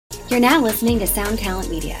You're now listening to Sound Talent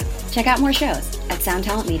Media. Check out more shows at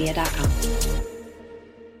soundtalentmedia.com.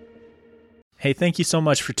 Hey, thank you so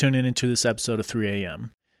much for tuning into this episode of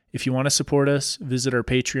 3AM. If you want to support us, visit our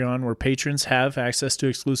Patreon where patrons have access to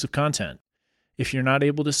exclusive content. If you're not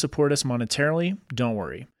able to support us monetarily, don't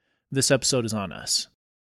worry. This episode is on us.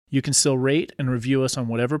 You can still rate and review us on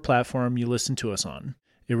whatever platform you listen to us on.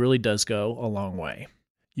 It really does go a long way.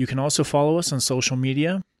 You can also follow us on social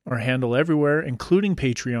media. Our handle everywhere, including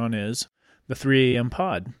Patreon, is the 3AM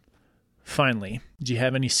Pod. Finally, do you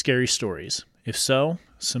have any scary stories? If so,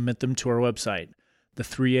 submit them to our website,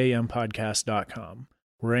 the3ampodcast.com.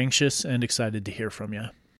 We're anxious and excited to hear from you.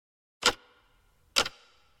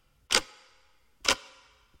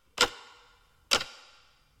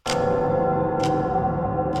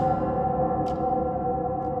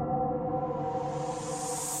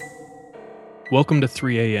 Welcome to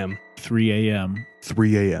 3AM. 3AM.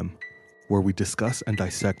 3AM, where we discuss and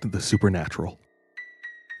dissect the supernatural.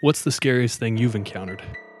 What's the scariest thing you've encountered?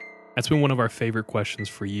 That's been one of our favorite questions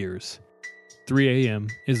for years. 3AM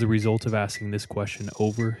is the result of asking this question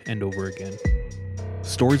over and over again.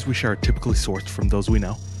 Stories we share are typically sourced from those we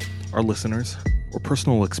know, our listeners, or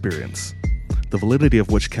personal experience, the validity of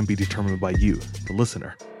which can be determined by you, the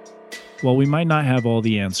listener. While we might not have all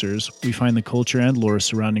the answers, we find the culture and lore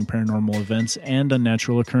surrounding paranormal events and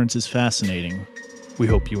unnatural occurrences fascinating. We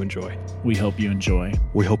hope you enjoy. We hope you enjoy.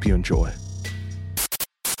 We hope you enjoy.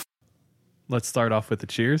 Let's start off with the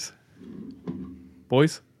cheers.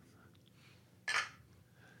 Boys?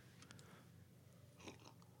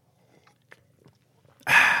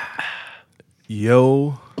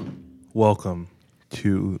 Yo, welcome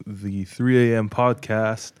to the 3AM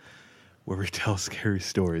podcast where we tell scary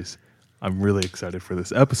stories. I'm really excited for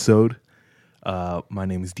this episode. My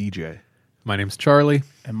name is DJ. My name's Charlie.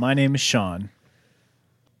 And my name is Sean.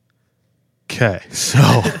 Okay, so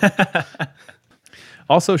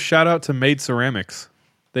Also, shout out to Made Ceramics.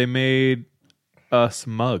 They made us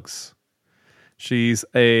mugs. She's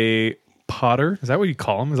a potter. Is that what you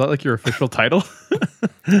call them? Is that like your official title?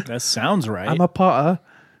 That sounds right. I'm a potter.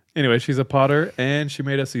 Anyway, she's a potter, and she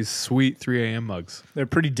made us these sweet 3AM mugs. They're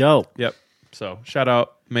pretty dope. Yep. So, shout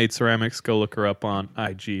out Made Ceramics. Go look her up on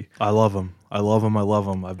IG. I love them. I love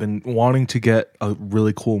them. I've been wanting to get a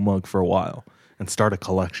really cool mug for a while and start a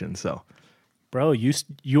collection, so. Bro, you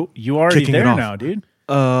already Kicking it there off. now, dude.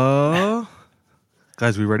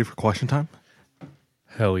 Guys, we ready for question time?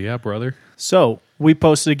 Hell yeah, brother. So, we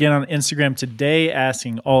posted again on Instagram today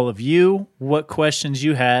asking all of you what questions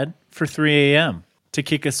you had for 3AM. To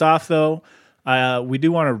kick us off, though, we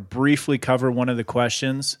do want to briefly cover one of the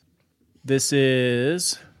questions. This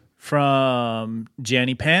is from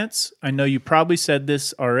Janny Pants. I know you probably said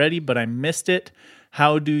this already, but I missed it.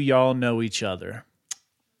 How do y'all know each other?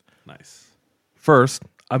 Nice. First,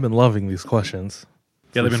 I've been loving these questions.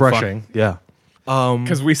 Yeah, they've been refreshing. Yeah.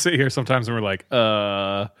 Because we sit here sometimes and we're like,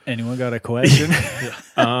 Anyone got a question?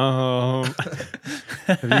 have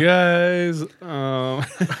you guys,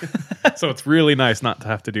 so it's really nice not to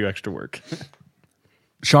have to do extra work.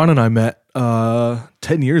 Sean and I met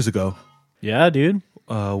 10 years ago. Yeah, dude.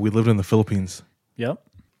 We lived in the Philippines. Yep.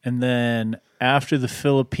 And then after the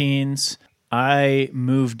Philippines, I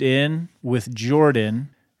moved in with Jordan,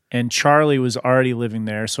 and Charlie was already living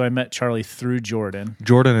there. So I met Charlie through Jordan.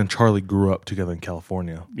 Jordan and Charlie grew up together in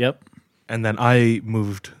California. Yep. And then I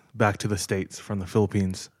moved back to the States from the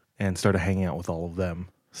Philippines and started hanging out with all of them.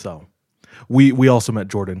 So we also met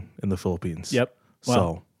Jordan in the Philippines. Yep. Well,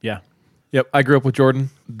 So yeah. Yep, I grew up with Jordan.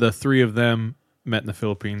 The three of them met in the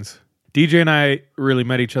Philippines. DJ and I really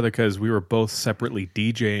met each other because we were both separately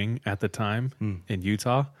DJing at the time in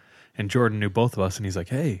Utah. And Jordan knew both of us, and he's like,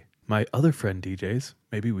 hey, my other friend DJs,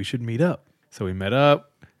 maybe we should meet up. So we met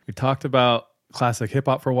up. We talked about classic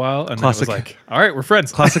hip-hop for a while, and then it was like, all right, we're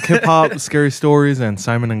friends. classic hip-hop, scary stories, and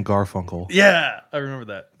Simon and Garfunkel Yeah, I remember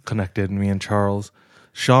that. connected me and Charles.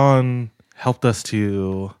 Sean helped us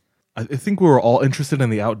to... I think we were all interested in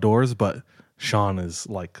the outdoors, but Sean is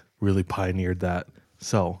like really pioneered that.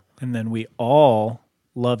 So... And then we all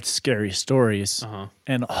loved scary stories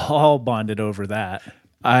and all bonded over that.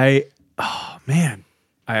 I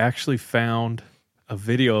actually found a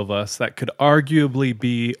video of us that could arguably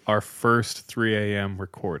be our first 3AM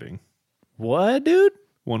recording. What, dude?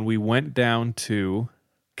 When we went down to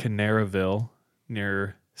Canaraville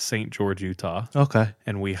near St. George, Utah, Okay.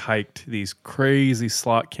 and we hiked these crazy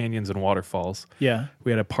slot canyons and waterfalls. Yeah.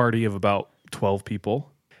 We had a party of about 12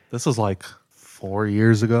 people. This was like 4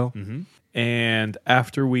 years ago. And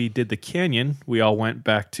after we did the canyon, we all went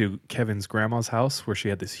back to Kevin's grandma's house where she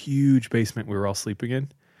had this huge basement we were all sleeping in.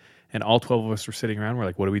 And all 12 of us were sitting around. We're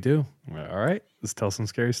like, what do we do? We're like, all right, let's tell some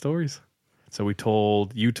scary stories. So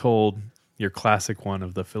you told your classic one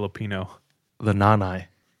of the Filipino. The nanay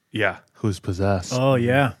Yeah. who's possessed Oh,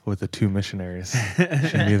 yeah. with the two missionaries.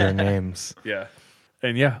 She knew their names. Yeah.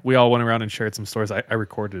 And yeah, we all went around and shared some stories. I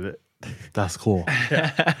recorded it. That's cool. So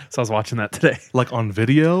I was watching that today. Like on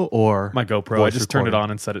video or My GoPro. I voice just turned it recording?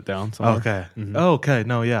 on and set it down. somewhere. Okay. Oh, okay.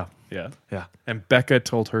 No, yeah. Yeah. Yeah. And Becca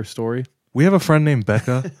told her story. We have a friend named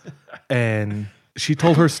Becca, and she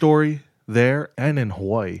told her story there and in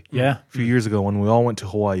Hawaii. Yeah. A few years ago when we all went to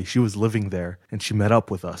Hawaii, she was living there and she met up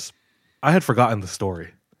with us. I had forgotten the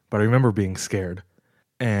story, but I remember being scared.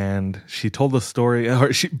 And she told the story,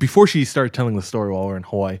 before she started telling the story while we were in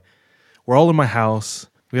Hawaii, we're all in my house.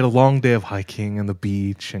 We had a long day of hiking and the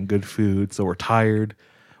beach and good food, so we're tired.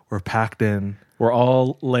 We're packed in. We're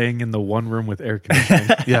all laying in the one room with air conditioning.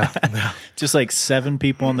 Yeah. Just like 7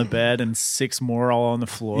 people on the bed and 6 more all on the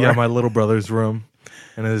floor. Yeah, my little brother's room.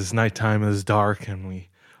 And it is nighttime, it is dark, and we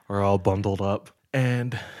are all bundled up.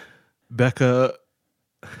 And Becca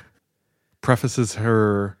prefaces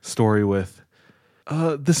her story with,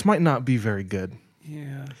 this might not be very good.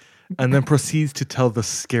 Yeah. And then proceeds to tell the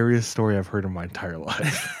scariest story I've heard in my entire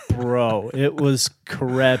life. Bro, it was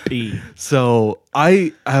crappy. So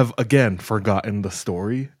I have, again, forgotten the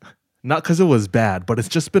story. Not because it was bad, but it's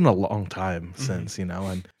just been a long time since,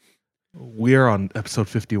 and we are on episode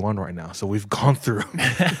 51 right now. So we've gone through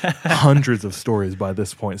hundreds of stories by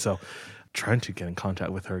this point. So trying to get in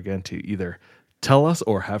contact with her again to either tell us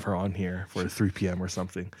or have her on here for 3 p.m. or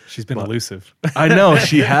something. She's been But- elusive. I know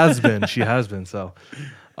she has been. She has been. So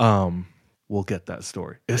we'll get that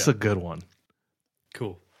story. It's a good one.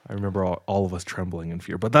 Cool. I remember all of us trembling in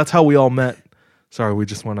fear. But that's how we all met. Sorry, we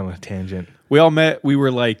just went on a tangent. We all met. We were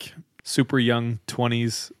like super young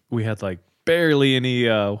 20s. We had like barely any,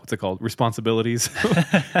 responsibilities.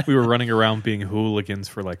 We were running around being hooligans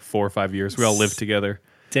for like 4 or 5 years. We all lived together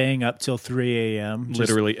Staying up till 3 a.m. Just-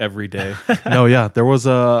 literally every day. No, yeah. There was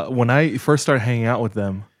when I first started hanging out with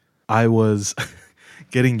them, I was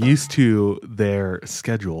getting used to their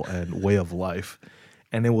schedule and way of life.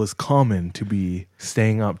 And it was common to be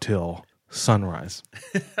staying up till sunrise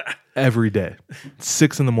every day,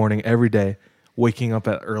 6 a.m. every day, waking up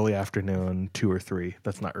at early afternoon, 2 or 3.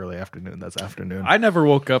 That's not early afternoon. That's afternoon. I never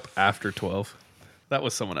woke up after 12. That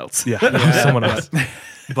was someone else. Yeah, that was someone else.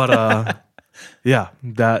 But yeah,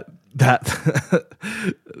 that that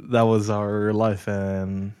was our life,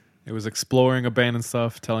 and It was exploring abandoned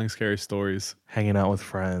stuff, telling scary stories, hanging out with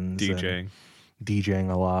friends, and DJing.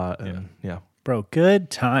 a lot, and yeah, Bro,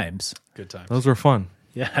 good times. Good times. those were fun.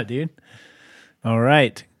 Yeah, dude. All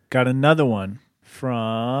right. Got another one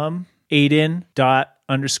from Aiden._.hatch.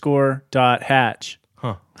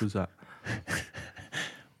 Huh? Who's that?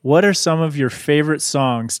 What are some of your favorite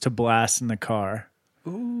songs to blast in the car?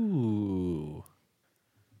 Ooh.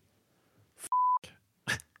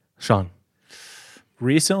 Sean.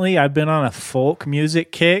 Recently, I've been on a folk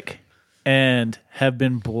music kick and have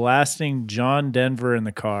been blasting John Denver in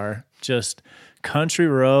the car. Just country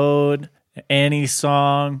road, any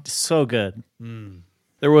song. So good.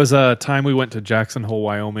 There was a time we went to Jackson Hole,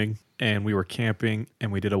 Wyoming, and we were camping,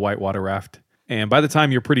 and we did a whitewater raft. And by the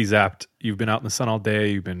time you're pretty zapped, you've been out in the sun all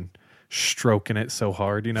day, you've been stroking it so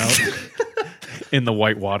hard, in the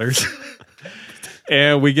white waters.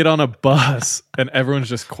 And we get on a bus, and everyone's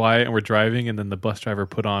just quiet, and we're driving, and then the bus driver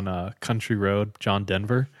put on a country road, John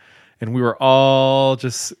Denver. And we were all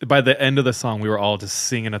just, by the end of the song, we were all just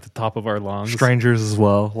singing at the top of our lungs. Strangers as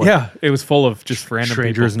well. Like, Yeah, it was full of just random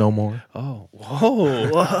Strangers people. No More. Oh,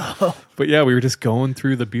 whoa. But yeah, we were just going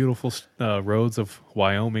through the beautiful roads of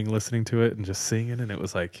Wyoming, listening to it and just singing. And it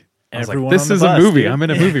was like, Everyone this on the is bus, a movie. dude. I'm in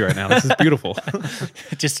a movie right now. This is beautiful.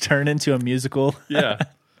 Just turned into a musical. Yeah.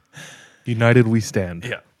 United We Stand.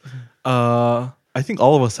 Yeah. I think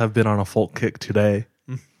all of us have been on a folk kick today.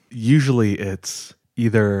 Usually it's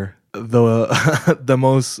either the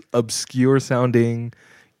most obscure sounding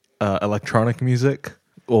electronic music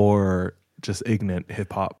or just ignorant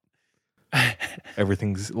hip hop.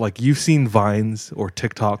 Everything's like, you've seen Vines or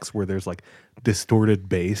TikToks where there's like distorted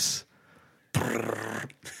bass.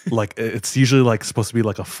 Like it's usually like supposed to be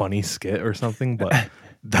like a funny skit or something, but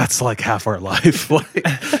that's like half our life. Like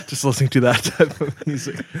just listening to that type of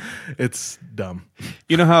music. It's dumb.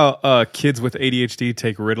 You know how kids with ADHD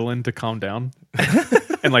take Ritalin to calm down?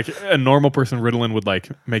 And like a normal person, Ritalin would like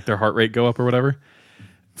make their heart rate go up or whatever.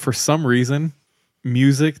 For some reason,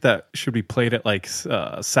 music that should be played at like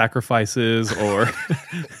sacrifices or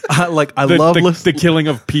I love the killing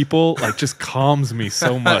of people. Like, just calms me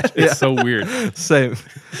so much. It's so weird. Same.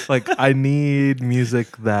 Like, I need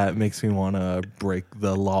music that makes me want to break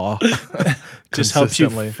the law. Just helps you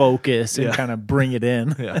consistently. focus and kind of bring it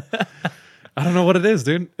in. Yeah. I don't know what it is,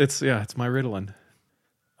 dude. It's my Ritalin.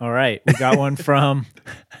 All right. We got one from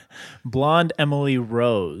Blonde Emily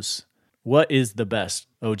Rose. What is the best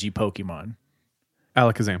OG Pokemon?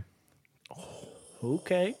 Alakazam.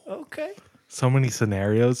 Okay. So many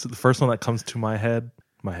scenarios. The first one that comes to my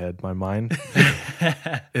mind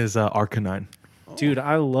is Arcanine Dude,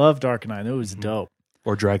 I loved Arcanine. It was dope.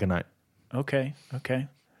 or Dragonite. Okay.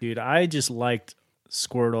 Dude, I just liked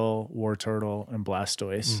Squirtle, Wartortle, and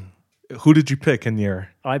Blastoise. Who did you pick in your?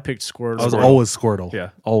 I picked Squirtle. I was always Squirtle. Yeah.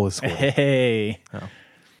 Always Squirtle. Hey.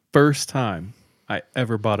 First time I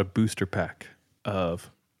ever bought a booster pack of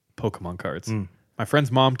Pokemon cards. My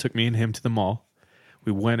friend's mom took me and him to the mall.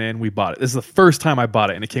 We went in, we bought it. This is the first time I bought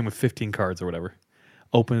it, and it came with 15 cards or whatever.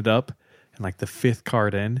 Open it up, and like the 5th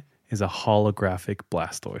card in is a holographic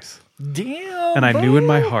Blastoise. Damn. And I knew in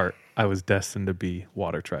my heart I was destined to be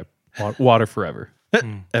water tribe. Water forever.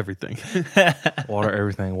 Everything. Water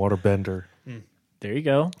everything. Water bender. There you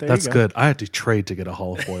go. That's good. I had to trade to get a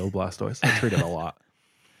holofoil Blastoise. I traded a lot.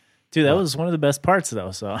 Dude, that was one of the best parts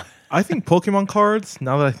though. So I think Pokemon cards,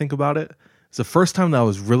 now that I think about it, it's the first time that I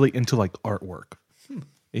was really into like artwork.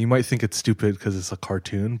 You might think it's stupid because it's a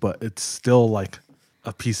cartoon, but it's still like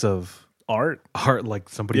a piece of art. like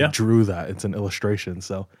somebody drew that. It's an illustration.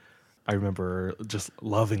 So I remember just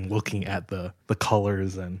loving looking at the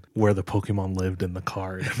colors and where the Pokemon lived in the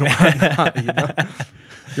card and whatnot, you know?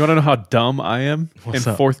 You want to know how dumb I am? What's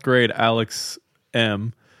in up? 4th grade, Alex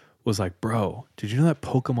M was like, bro, did you know that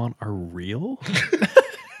Pokemon are real? And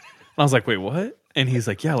I was like, wait, what? And he's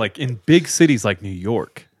like, yeah, like in big cities like New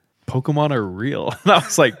York, Pokemon are real. And I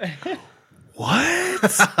was like, what?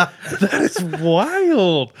 That is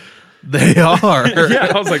wild. They are.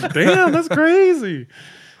 Yeah, I was like, damn, that's crazy.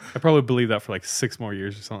 I probably believed that for like 6 more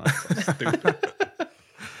years or something. That's so stupid.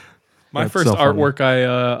 My That's first so funny. artwork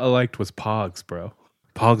I liked was Pogs, bro.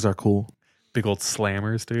 Pogs are cool. Big old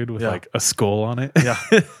slammers, dude, with Yeah. like a skull on it. Yeah.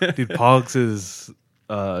 Dude, Pogs is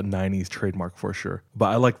 90s trademark for sure.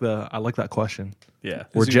 But I like that question. Yeah.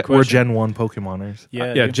 We're, It's a good we're question. Gen 1 Pokemoners.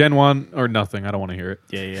 Yeah. Yeah, dude. Gen 1 or nothing. I don't want to hear it.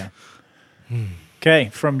 Yeah. Okay,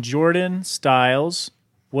 from Jordan Styles,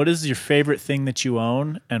 what is your favorite thing that you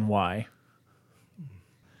own and why?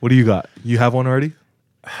 What do you got? You have one already?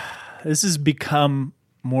 This has become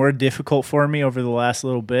more difficult for me over the last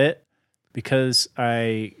little bit because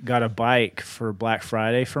I got a bike for Black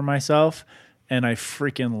Friday for myself and I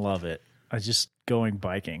freaking love it. I just going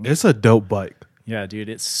biking. It's a dope bike. Yeah, dude,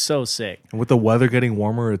 it's so sick. And with the weather getting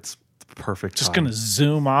warmer, it's perfect. Just time. gonna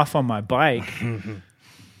zoom off on my bike,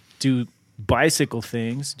 do bicycle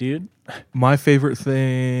things, dude. My favorite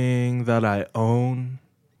thing that I own,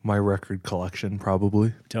 my record collection,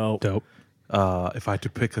 probably. Dope. If I had to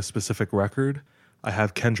pick a specific record, I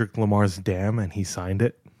have Kendrick Lamar's Damn, and he signed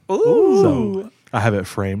it. Ooh. So I have it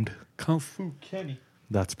framed. Kung Fu Kenny.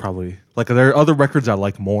 That's probably, like, there are other records I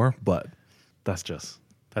like more, but that's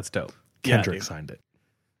dope. Yeah, Kendrick dude. signed it.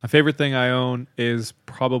 My favorite thing I own is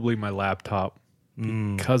probably my laptop.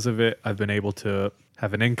 Because of it, I've been able to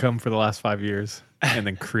have an income for the last 5 years and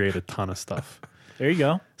then create a ton of stuff. There you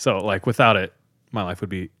go. So, like, without it, my life would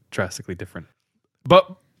be drastically different.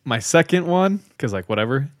 But my second one, because, like,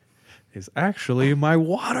 whatever, is actually my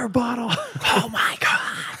water bottle. Oh my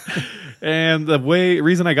god. And the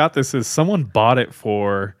reason I got this is someone bought it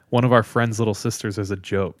for one of our friend's little sisters as a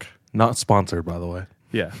joke. Not sponsored, by the way.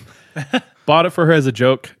 Yeah. Bought it for her as a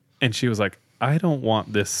joke. And she was like, I don't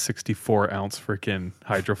want this 64-ounce freaking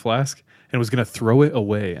hydro flask. And was going to throw it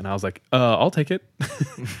away. And I was like, I'll take it.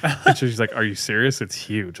 And she's like, are you serious? It's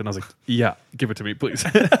huge. And I was like, yeah, give it to me, please.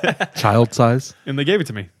 Child size. And they gave it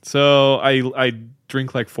to me. So I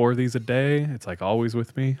drink like 4 of these a day. It's like always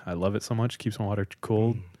with me. I love it so much. Keeps my water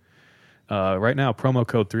cold. Right now, promo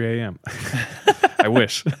code 3 a.m. I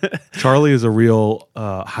wish. Charlie is a real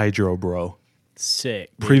hydro bro,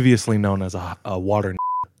 Sick. dude. previously known as a water.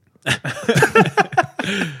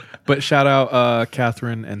 But shout out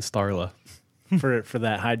Catherine and Starla. for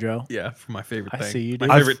that hydro. Yeah, for my favorite I thing. see you, My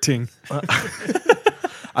dude. favorite ting.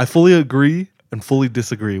 I fully agree and fully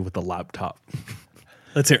disagree with the laptop.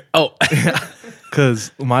 Let's hear. Oh,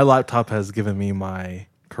 Because my laptop has given me my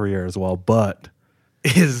career as well, but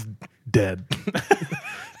is dead.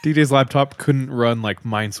 DJ's laptop couldn't run like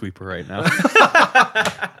Minesweeper right now.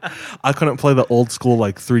 I couldn't play the old school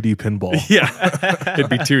like 3D pinball. Yeah. It'd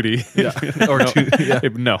be 2D. Yeah. Or no. 2, yeah.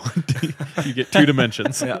 No. You get 2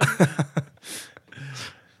 dimensions. Yeah.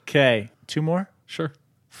 Okay, 2 more? Sure.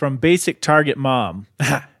 From Basic Target Mom.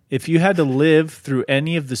 If you had to live through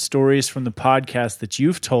any of the stories from the podcast that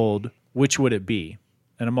you've told, which would it be?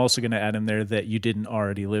 And I'm also going to add in there that you didn't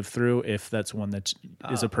already live through, if that's one that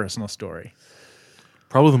is a personal story.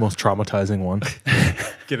 Probably the most traumatizing one.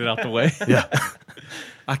 Get it out the way. Yeah.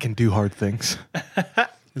 I can do hard things.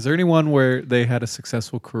 Is there anyone where they had a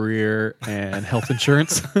successful career and health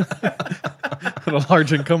insurance? And a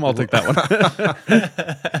large income? I'll take that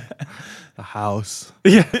one. A house.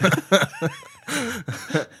 Yeah.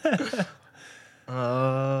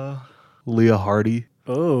 Leah Hardy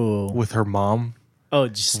Oh. with her mom Oh,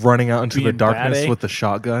 just running out into the being darkness bad, eh? with the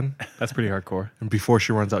shotgun. That's pretty hardcore. And before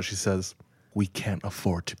she runs out, she says, "We can't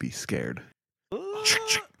afford to be scared." I'm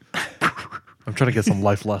trying to get some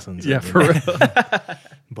life lessons. Yeah, in, for you know? real.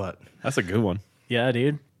 But That's a good one. yeah,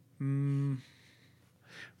 dude. No.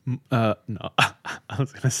 I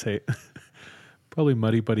was going to say probably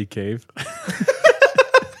Muddy Buddy Cave.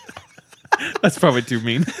 That's probably too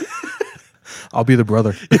mean. I'll be the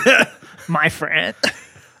brother. My friend.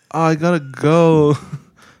 Oh, I gotta go.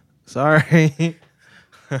 Sorry.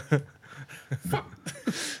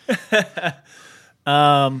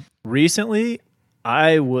 Recently,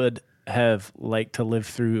 I would have liked to live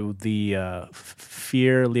through the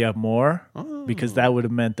Fear l'Amour because that would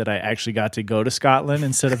have meant that I actually got to go to Scotland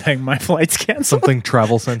instead of having my flights canceled. Something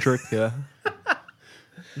travel centric. Yeah.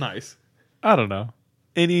 Nice. I don't know.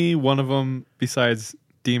 Any one of them besides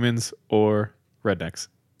demons or rednecks.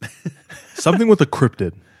 Something with a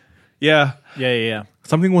cryptid. Yeah. Yeah.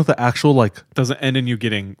 Something with the actual like Doesn't end in you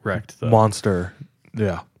getting wrecked, though. monster.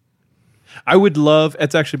 Yeah. I would love,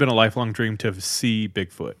 it's actually been a lifelong dream to see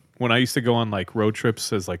Bigfoot. When I used to go on like road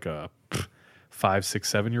trips as like a 5,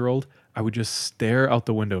 6, 7-year-old, I would just stare out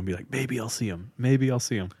the window and be like, maybe I'll see him. Maybe I'll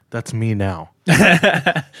see him. That's me now.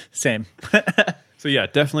 Same. So yeah,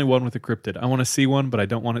 definitely one with a cryptid. I want to see one, but I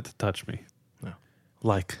don't want it to touch me.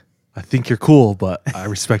 Like, I think you're cool, but I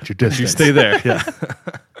respect your distance. You stay there. Yeah.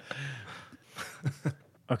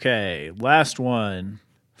 Okay, last one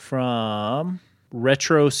from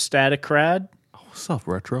Retro Staticrad. What's up,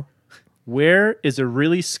 Retro? Where is a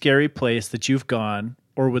really scary place that you've gone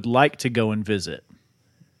or would like to go and visit?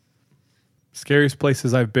 Scariest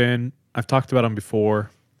places I've been, I've talked about them before.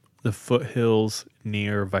 The foothills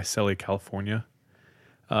near Visalia, California.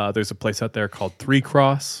 There's a place out there called Three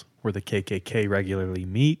Cross where the KKK regularly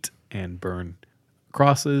meet and burn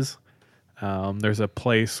crosses. There's a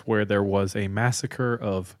place where there was a massacre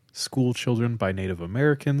of school children by Native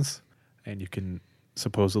Americans, and you can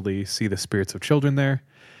supposedly see the spirits of children there.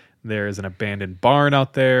 There is an abandoned barn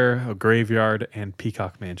out there, a graveyard, and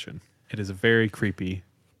Peacock Mansion. It is very creepy,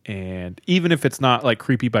 and even if it's not like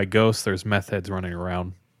creepy by ghosts, there's meth heads running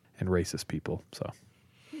around and racist people. So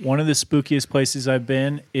One of the spookiest places I've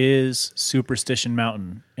been is Superstition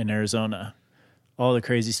Mountain in Arizona. All the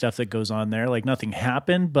crazy stuff that goes on there. Like nothing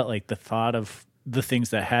happened, but like the thought of the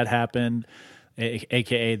things that had happened,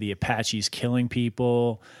 aka the Apaches killing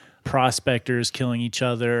people, prospectors killing each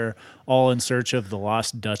other, all in search of the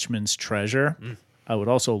lost Dutchman's treasure. I would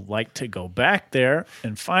also like to go back there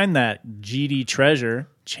and find that GD treasure.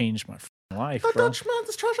 Changed my life, bro.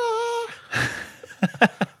 Dutchman's treasure.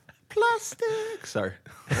 Plastic. Sorry.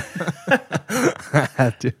 I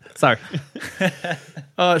had to. sorry.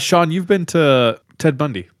 Sean, you've been to Ted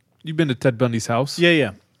Bundy. You've been to Ted Bundy's house?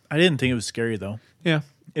 Yeah. I didn't think it was scary though. Yeah.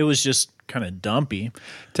 It was just kind of dumpy.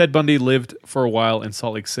 Ted Bundy lived for a while in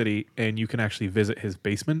Salt Lake City, and you can actually visit his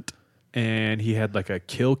basement. And he had like a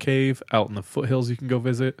kill cave out in the foothills you can go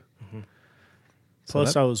visit.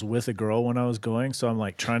 Plus, I was with a girl when I was going, so I'm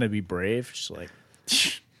like trying to be brave. She's like,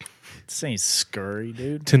 this ain't scurry,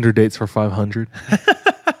 dude. Tinder dates for 500.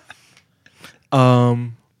 I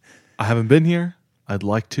haven't been here. I'd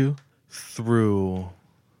like to. Through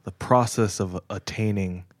the process of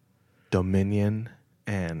attaining dominion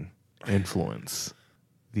and influence,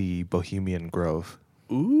 the Bohemian Grove.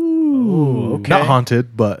 Ooh, okay. Not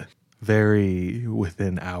haunted, but very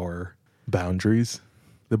within our boundaries.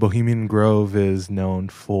 The Bohemian Grove is known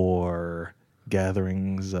for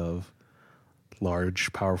gatherings of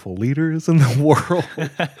large, powerful leaders in the world.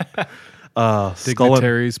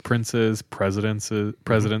 Dignitaries, princes, presidents,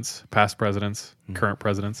 past presidents, current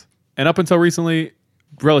presidents. And up until recently,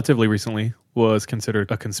 relatively recently, was considered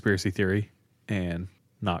a conspiracy theory and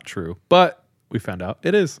not true. But we found out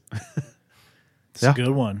it is. It's a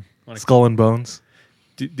good one. Skull and Bones.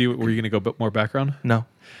 Were you going to go a bit more background? No,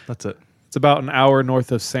 that's it. It's about an hour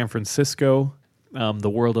north of San Francisco. The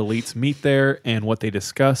world elites meet there, and what they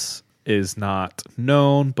discuss is not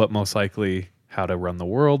known, but most likely how to run the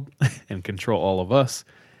world and control all of us.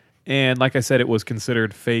 And like I said, it was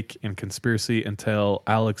considered fake and conspiracy until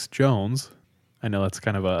Alex Jones. I know that's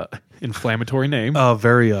kind of a inflammatory name. A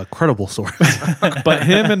very credible source. But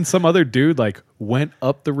him and some other dude went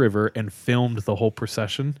up the river and filmed the whole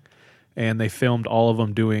procession. And they filmed all of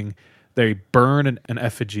them they burn an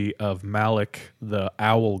effigy of Malik, the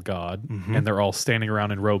owl god. Mm-hmm. And they're all standing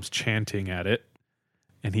around in robes chanting at it.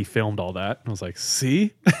 And he filmed all that. And I was like,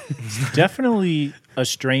 see? It's definitely a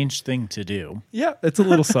strange thing to do. Yeah, it's a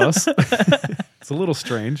little sus. It's a little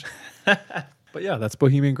strange. But yeah, that's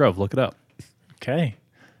Bohemian Grove. Look it up. Okay.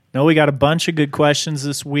 No, we got a bunch of good questions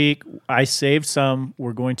this week. I saved some.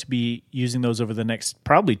 We're going to be using those over the next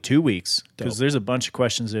probably 2 weeks because there's a bunch of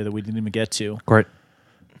questions there that we didn't even get to. Great.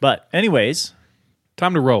 But anyways,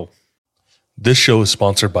 time to roll. This show is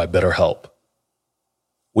sponsored by BetterHelp.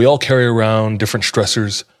 We all carry around different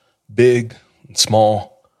stressors, big and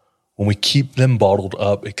small. When we keep them bottled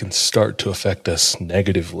up, it can start to affect us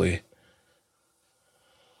negatively.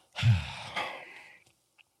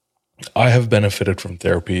 I have benefited from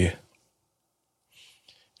therapy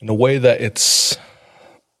in a way that it's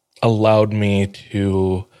allowed me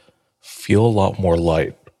to feel a lot more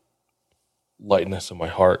lightness in my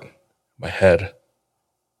heart, my head,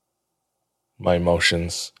 my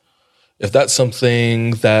emotions. If that's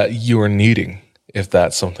something that you are needing, if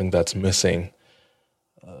that's something that's missing,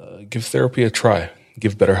 give therapy a try.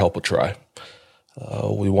 Give BetterHelp a try.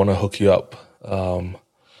 We want to hook you up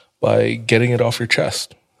by getting it off your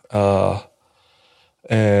chest. And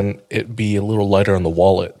it be a little lighter on the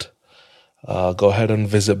wallet. Go ahead and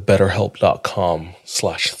visit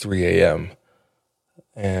betterhelp.com/3am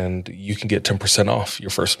and you can get 10% off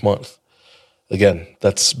your first month. Again,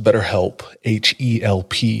 that's BetterHelp,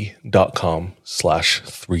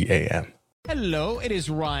 HELP.com/3am. Hello, it is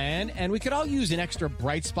Ryan, and we could all use an extra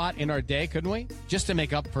bright spot in our day, couldn't we? Just to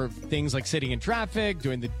make up for things like sitting in traffic,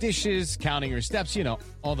 doing the dishes, counting your steps,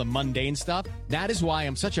 all the mundane stuff. That is why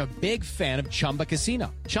I'm such a big fan of Chumba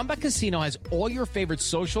Casino. Chumba Casino has all your favorite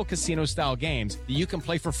social casino-style games that you can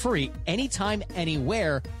play for free anytime,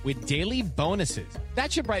 anywhere with daily bonuses.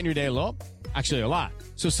 That should brighten your day a little. Actually, a lot.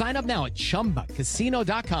 So sign up now at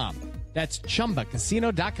ChumbaCasino.com. That's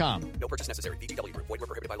ChumbaCasino.com. No purchase necessary. VGW Group. Void where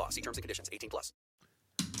prohibited by law. See terms and conditions. 18+.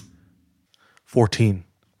 14.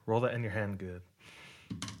 Roll that in your hand good.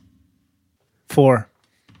 4.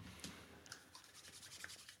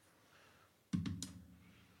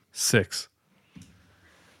 6.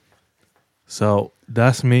 So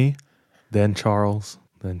that's me, then Charles,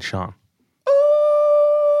 then Sean.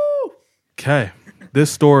 Okay.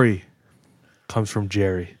 This story comes from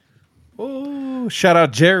Jerry. Oh, shout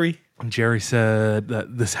out Jerry. Jerry said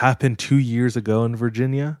that this happened 2 years ago in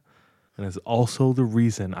Virginia and is also the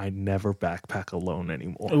reason I never backpack alone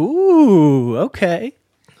anymore. Ooh, okay.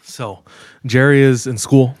 So Jerry is in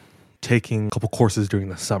school taking a couple courses during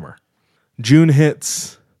the summer. June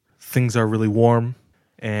hits, things are really warm,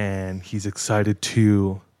 and he's excited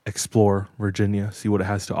to explore Virginia, see what it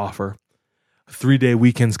has to offer. 3-day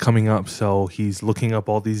weekend's coming up, so he's looking up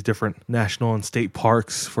all these different national and state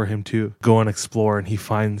parks for him to go and explore, and he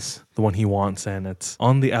finds the one he wants, and it's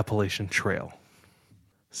on the Appalachian Trail.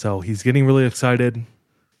 So he's getting really excited.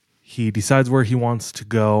 He decides where he wants to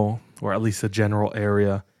go, or at least a general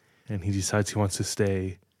area, and he decides he wants to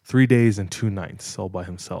stay 3 days and 2 nights all by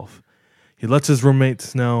himself. He lets his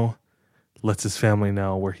roommates know, lets his family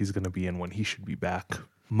know where he's going to be and when he should be back.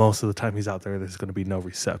 Most of the time he's out there, there's going to be no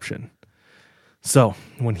reception. So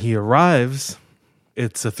when he arrives,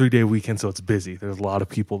 it's a 3-day weekend, so it's busy. There's a lot of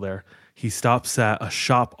people there. He stops at a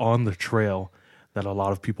shop on the trail that a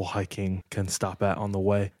lot of people hiking can stop at on the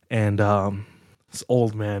way. And this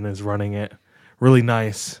old man is running it. Really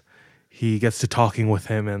nice. He gets to talking with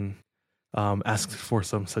him and asks for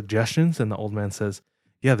some suggestions. And the old man says,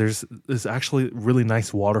 yeah, there's actually really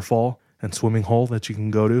nice waterfall and swimming hole that you can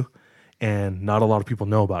go to. And not a lot of people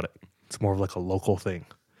know about it. It's more of like a local thing.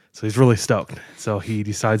 So he's really stoked. So he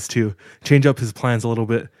decides to change up his plans a little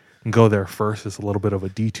bit and go there first. It's a little bit of a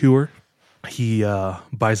detour. He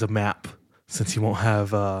buys a map since he won't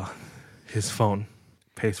have his phone.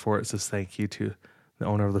 Pays for it, says thank you to the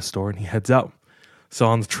owner of the store, and he heads out. So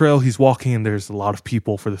on the trail, he's walking, and there's a lot of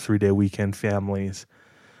people for the 3-day weekend, families,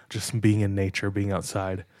 just being in nature, being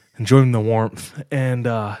outside, enjoying the warmth. And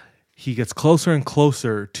he gets closer and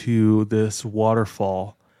closer to this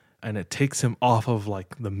waterfall, and it takes him off of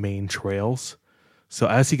like the main trails. So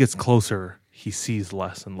as he gets closer, he sees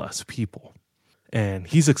less and less people. And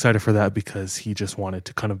he's excited for that because he just wanted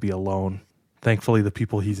to kind of be alone. Thankfully, the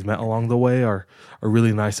people he's met along the way are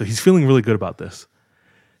really nice. So he's feeling really good about this.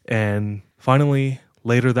 And finally,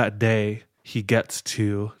 later that day, he gets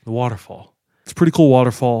to the waterfall. It's a pretty cool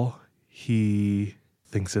waterfall. He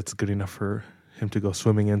thinks it's good enough for him to go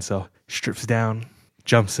swimming in. So he strips down,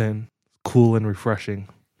 jumps in, cool and refreshing.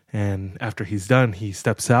 And after he's done, he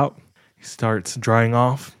steps out. He starts drying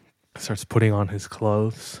off, starts putting on his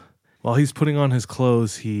clothes. While he's putting on his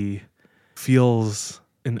clothes, he feels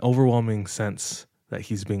an overwhelming sense that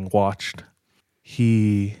he's being watched.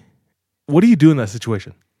 What do you do in that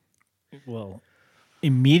situation? Well,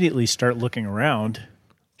 immediately start looking around.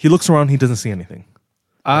 He looks around, he doesn't see anything.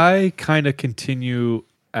 I kind of continue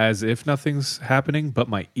as if nothing's happening, but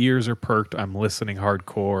my ears are perked. I'm listening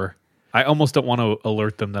hardcore. I almost don't want to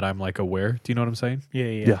alert them that I'm like aware. Do you know what I'm saying?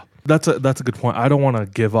 Yeah. That's a good point. I don't want to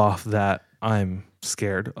give off that I'm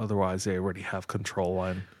scared. Otherwise, they already have control.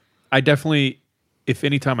 And I definitely, if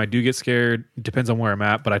anytime I do get scared, it depends on where I'm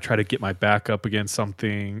at, but I try to get my back up against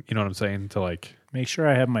something. You know what I'm saying? To like Make sure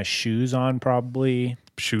I have my shoes on, probably.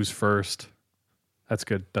 shoes first. That's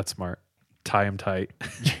good. That's smart. Tie them tight.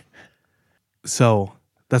 so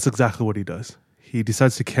that's exactly what he does. He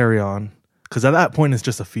decides to carry on because at that point it's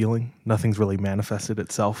just a feeling. Nothing's really manifested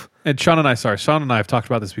itself. And Sean and I have talked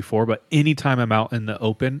about this before, but anytime I'm out in the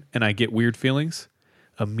open and I get weird feelings,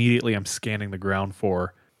 immediately I'm scanning the ground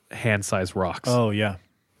for hand-sized rocks. Oh, yeah.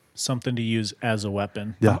 Something to use as a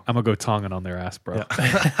weapon. Yeah. I'm going to go tonguing on their ass, bro.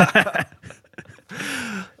 Yeah.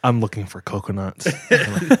 I'm looking for coconuts.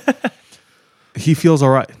 He feels all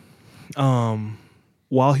right.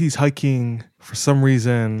 While he's hiking, for some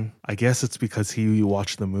reason, I guess it's because he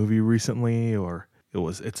watched the movie recently, or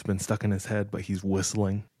it's been stuck in his head, but he's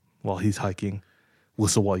whistling while he's hiking.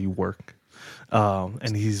 Whistle while you work.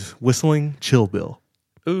 And he's whistling Chill Bill.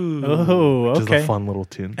 Ooh. Oh, Which okay. is a fun little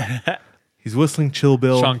tune. He's whistling Chill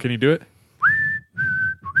Bill. Sean, can you do it?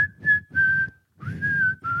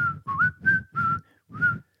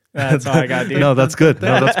 That's all I got, dude. No, that's good.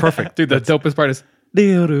 No, that's perfect. Dude, the dopest part is...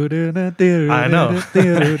 I know.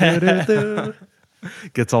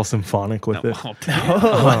 Gets all symphonic with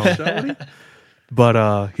it.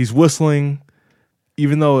 But he's whistling.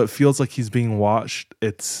 Even though it feels like he's being watched,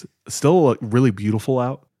 it's still really beautiful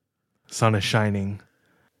out. Sun is shining.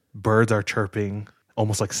 Birds are chirping,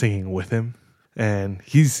 almost like singing with him. And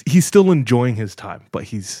he's still enjoying his time, but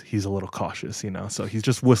he's a little cautious, you know. So he's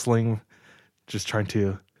just whistling, just trying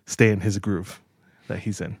to stay in his groove that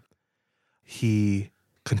he's in. He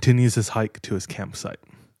continues his hike to his campsite.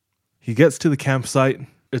 He gets to the campsite.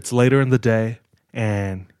 It's later in the day,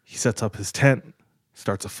 and he sets up his tent,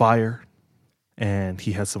 starts a fire, and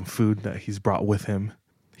he has some food that he's brought with him.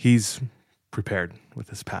 He's prepared with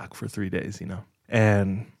his pack for 3 days, you know.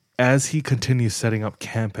 And as he continues setting up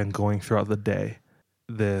camp and going throughout the day,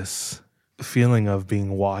 this feeling of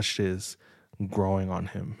being watched is growing on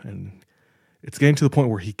him. And it's getting to the point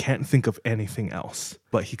where he can't think of anything else.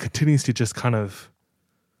 But he continues to just kind of,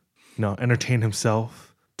 you know, entertain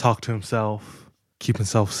himself, talk to himself, keep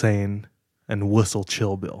himself sane, and whistle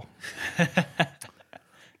Chill Bill.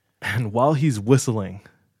 And while he's whistling,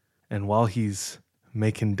 and while he's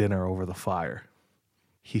making dinner over the fire,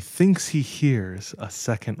 he thinks he hears a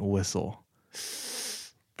second whistle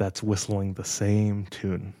that's whistling the same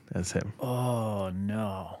tune as him. Oh,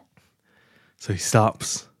 no. So he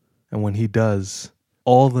stops, and when he does,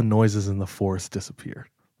 all the noises in the forest disappear.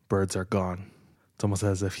 Birds are gone. It's almost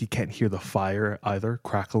as if he can't hear the fire either,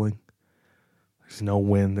 crackling. There's no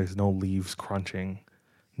wind, there's no leaves crunching,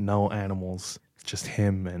 no animals. It's just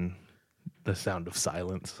him and the sound of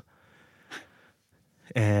silence.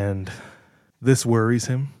 And this worries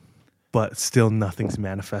him, but still nothing's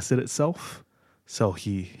manifested itself. So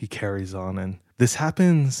he carries on. And this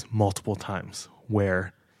happens multiple times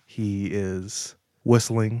where he is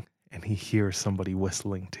whistling and he hears somebody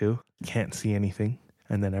whistling too. Can't see anything.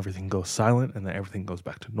 And then everything goes silent and then everything goes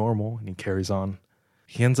back to normal and he carries on.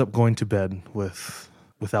 He ends up going to bed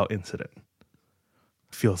without incident.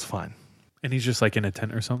 Feels fine. And he's just like in a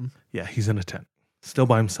tent or something? Yeah, he's in a tent. Still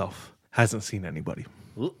by himself. Hasn't seen anybody.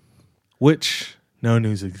 Which, no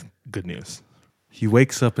news is good news. He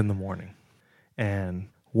wakes up in the morning, and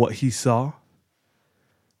what he saw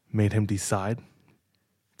made him decide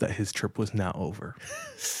that his trip was now over.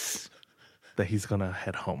 That he's going to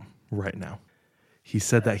head home right now. He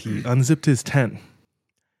said that he unzipped his tent,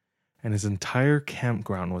 and his entire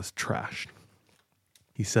campground was trashed.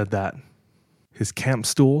 He said that his camp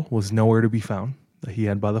stool was nowhere to be found that he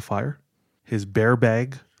had by the fire. His bear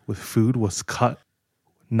bag with food was cut,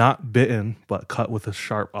 not bitten, but cut with a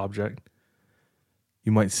sharp object.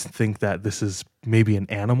 You might think that this is maybe an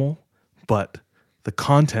animal, but the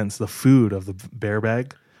contents, the food of the bear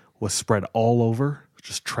bag was spread all over,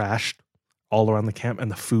 just trashed all around the camp,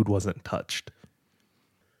 and the food wasn't touched.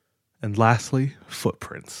 And lastly,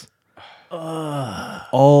 footprints.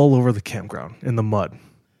 All over the campground, in the mud.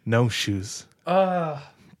 No shoes.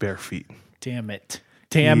 Bare feet. Damn it.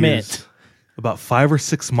 He is about 5 or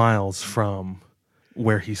 6 miles from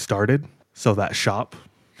where he started. So that shop,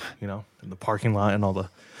 in the parking lot and all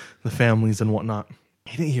the families and whatnot.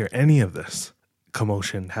 He didn't hear any of this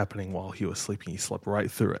commotion happening while he was sleeping. He slept right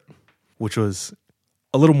through it, which was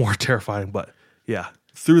a little more terrifying. But yeah,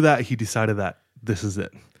 through that, he decided that this is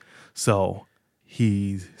it. So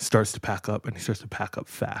he starts to pack up, and he starts to pack up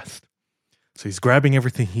fast. So he's grabbing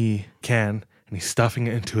everything he can, and he's stuffing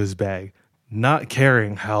it into his bag, not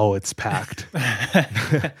caring how it's packed.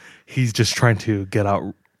 He's just trying to get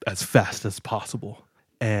out as fast as possible.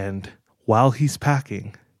 And while he's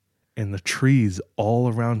packing, in the trees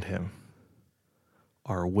all around him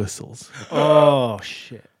are whistles. Oh,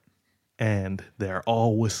 shit. And they're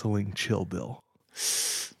all whistling Chill Bill.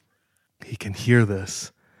 He can hear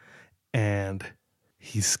this, and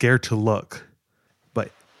he's scared to look.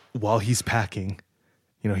 But while he's packing,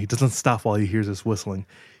 he doesn't stop while he hears this whistling.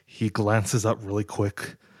 He glances up really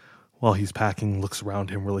quick while he's packing, looks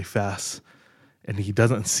around him really fast, and he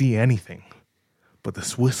doesn't see anything. But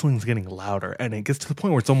this whistling's getting louder, and it gets to the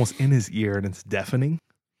point where it's almost in his ear, and it's deafening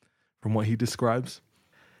from what he describes.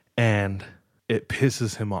 And it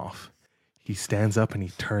pisses him off. He stands up and he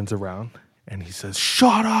turns around and he says,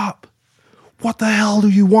 "Shut up! What the hell do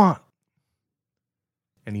you want?"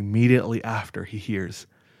 And immediately after, he hears,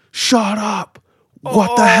 "Shut up!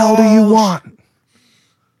 What the hell do you want?"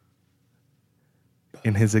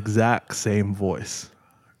 In his exact same voice.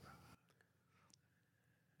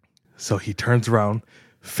 So he turns around,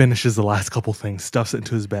 finishes the last couple things, stuffs it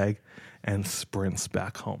into his bag, and sprints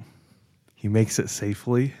back home. He makes it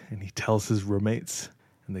safely, and he tells his roommates,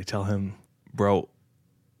 and they tell him, "Bro,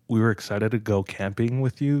 we were excited to go camping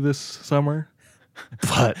with you this summer,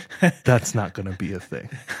 but that's not going to be a thing."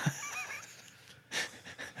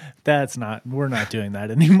 We're not doing that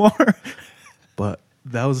anymore. But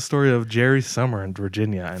that was the story of Jerry's summer in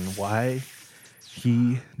Virginia and why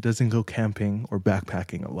he doesn't go camping or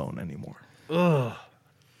backpacking alone anymore. Ugh.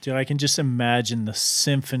 Dude, I can just imagine the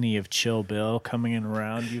symphony of Chill Bill coming in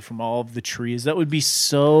around you from all of the trees. That would be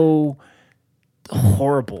so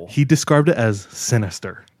horrible. He described it as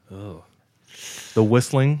sinister. Oh. The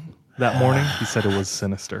whistling that morning, he said it was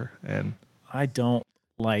sinister. And I don't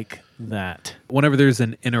like that. Whenever there's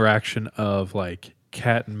an interaction of like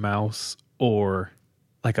cat and mouse or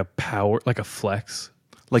like a flex.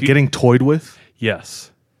 Like getting toyed with? Yes.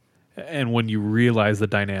 And when you realize the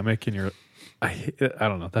dynamic and I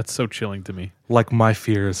don't know, that's so chilling to me. Like my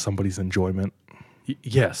fear is somebody's enjoyment.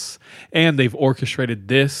 Yes. And they've orchestrated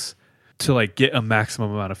this to like get a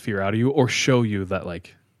maximum amount of fear out of you or show you that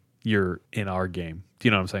like you're in our game. Do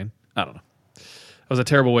you know what I'm saying? I don't know. That was a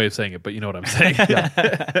terrible way of saying it, but you know what I'm saying.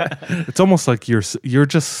 It's almost like you're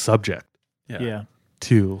just subject Yeah.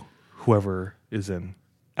 to whoever is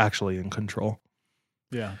actually in control.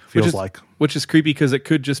 Yeah. Which is creepy because it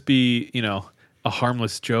could just be, a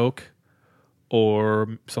harmless joke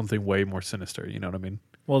or something way more sinister. You know what I mean?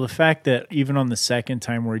 Well, the fact that even on the second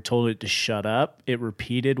time where he told it to shut up, it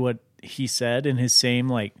repeated what he said in his same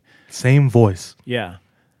voice. Yeah.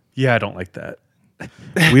 Yeah, I don't like that.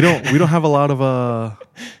 We don't have a lot of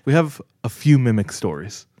we have a few mimic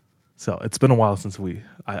stories. So it's been a while since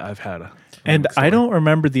I've had a and story. I don't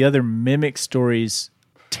remember the other mimic stories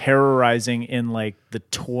terrorizing in like the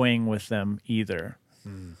toying with them either.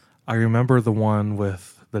 I remember the one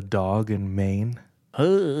with the dog in Maine.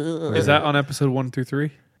 Is that on episode 1 through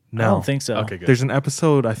 3? No. I don't think so. Okay, good. There's an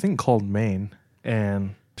episode I think called Maine,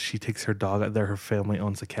 and she takes her dog out there. Her family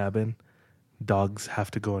owns a cabin. Dogs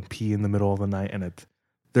have to go and pee in the middle of the night, and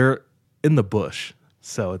they're in the bush,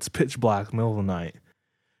 so it's pitch black, middle of the night.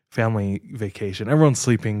 Family vacation. Everyone's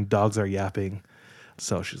sleeping. Dogs are yapping.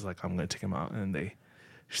 So she's like, "I'm going to take him out," and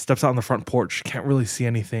she steps out on the front porch. Can't really see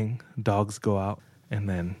anything. Dogs go out, and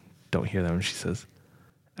then don't hear them. And she says,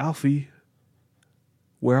 "Alfie,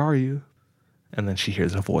 where are you?" And then she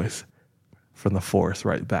hears a voice from the forest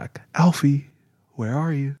right back. "Alfie, where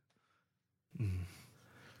are you?"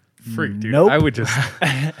 Freak, dude. Nope. I would just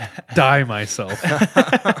die myself.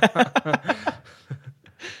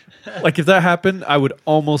 Like if that happened, I would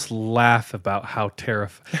almost laugh about how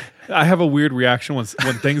terrifying. I have a weird reaction when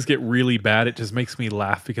things get really bad. It just makes me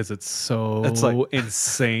laugh because it's so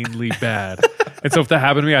insanely bad. And so if that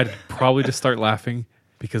happened to me, I'd probably just start laughing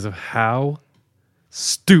because of how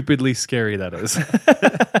stupidly scary that is.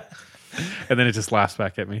 And then it just laughs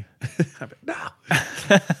back at me. I'm like,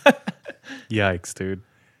 no. Yikes, dude.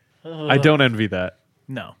 I don't envy that.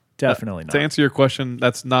 No, definitely not. To answer your question,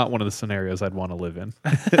 that's not one of the scenarios I'd want to live in.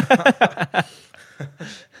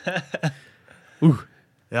 Ooh,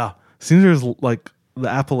 yeah. Seems there's like the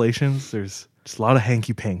Appalachians. There's just a lot of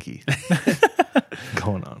hanky panky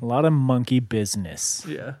going on. A lot of monkey business.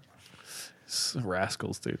 Yeah.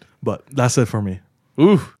 Rascals, dude. But that's it for me.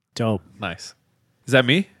 Ooh, Dope. nice. Is that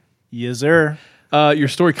me? Yes, sir. Your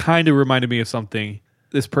story kind of reminded me of something.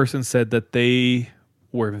 This person said that they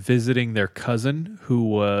were visiting their cousin who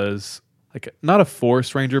was like not a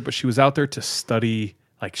forest ranger, but she was out there to study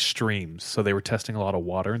like streams. So they were testing a lot of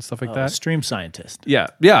water and stuff like that. Stream scientist. Yeah.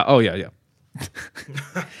 Yeah. Oh, yeah.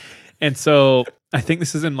 Yeah. And so I think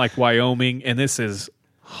this is in like Wyoming, and this is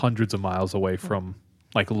hundreds of miles away from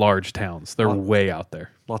like large towns. They're way out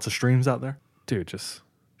there. Lots of streams out there. Dude, just.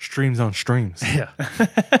 Streams on streams. Yeah.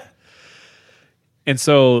 And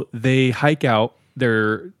so they hike out.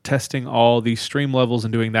 They're testing all these stream levels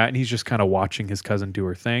and doing that. And he's just kind of watching his cousin do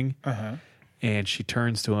her thing. Uh-huh. And she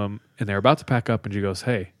turns to him, and they're about to pack up, and she goes,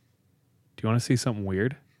 "Hey, do you want to see something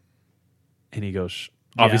weird?" And he goes,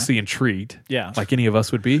 obviously intrigued. Yeah. Like any of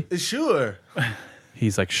us would be. Sure.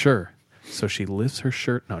 He's like, "Sure." So she lifts her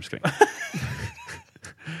shirt. No, I'm just kidding.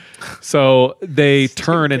 So they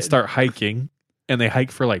turn and start hiking, and they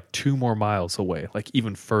hike for like 2 more miles away, like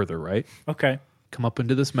even further, right? Okay. Come up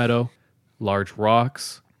into this meadow, large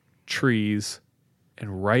rocks, trees,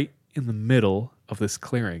 and right in the middle of this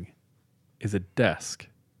clearing is a desk.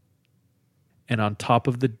 And on top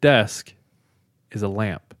of the desk is a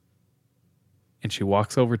lamp. And she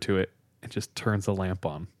walks over to it and just turns the lamp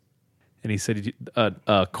on. And he said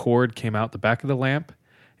a cord came out the back of the lamp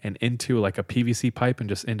and into like a PVC pipe and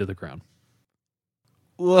just into the ground.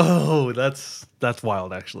 Whoa, that's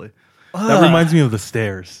wild, actually. That reminds me of the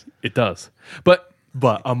stairs, It does. But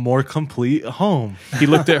but a more complete home. he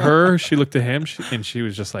looked at her, she looked at him, and she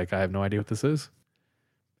was just like, "I have no idea what this is."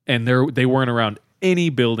 And they weren't around any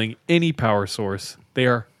building, any power source. They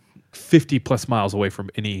are 50 plus miles away from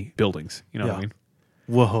any buildings. You know what I Yeah. mean?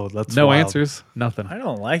 Whoa, that's No wild. answers, nothing. I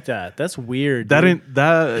don't like that. That's weird. That dude.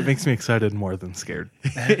 that makes me excited more than scared.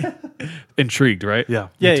 Intrigued, right? Yeah,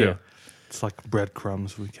 Yeah, Me too. yeah. it's like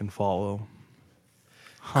breadcrumbs we can follow.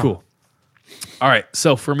 Cool. All right.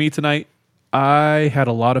 So for me tonight, I had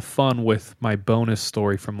a lot of fun with my bonus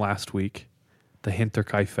story from last week, the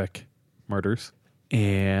Hinterkaifeck murders.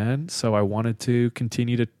 And so I wanted to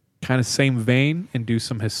continue to kind of same vein and do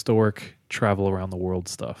some historic travel around the world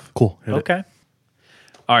stuff. Cool. Hit it. Okay.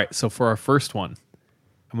 All right. So for our first one,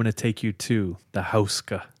 I'm going to take you to the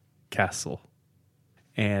Hauska Castle.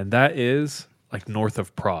 And that is like north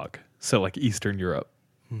of Prague. So like Eastern Europe,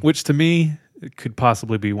 which to me it could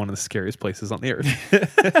possibly be one of the scariest places on the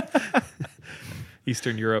earth.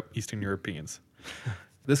 Eastern Europe, Eastern Europeans.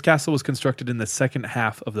 This castle was constructed in the second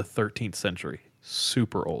half of the 13th century.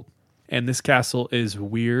 Super old. And this castle is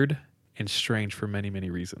weird and strange for many, many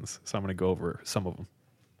reasons. So I'm going to go over some of them.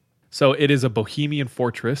 So it is a Bohemian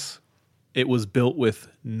fortress. It was built with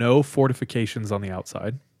no fortifications on the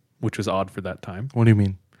outside, which was odd for that time. What do you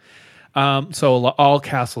mean? So all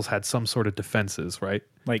castles had some sort of defenses, right?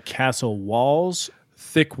 Like castle walls.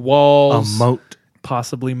 Thick walls, A moat.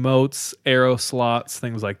 possibly moats, arrow slots,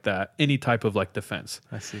 things like that. Any type of like defense.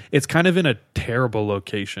 I see. It's kind of in a terrible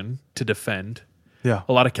location to defend. Yeah.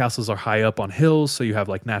 A lot of castles are high up on hills, so you have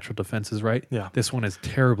like natural defenses, right? Yeah. This one is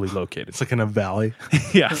terribly located. It's like in a valley.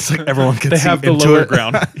 Yeah. It's like everyone can They see have the into lower it.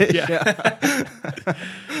 ground. Yeah.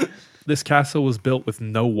 This castle was built with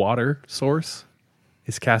no water source.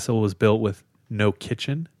 This castle was built with no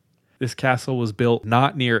kitchen. This castle was built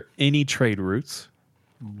not near any trade routes.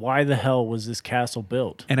 Why the hell was this castle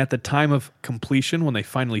built? And at the time of completion, when they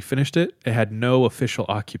finally finished it, it had no official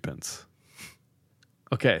occupants.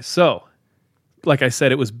 Okay, so, like I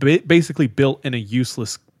said, it was basically built in a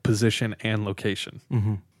useless position and location.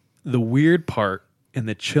 Mm-hmm. The weird part and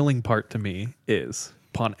the chilling part to me is,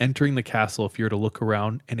 upon entering the castle, if you were to look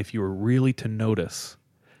around and if you were really to notice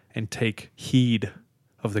and take heed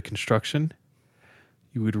of the construction,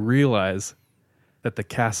 you would realize that the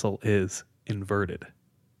castle is inverted.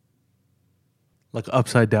 Like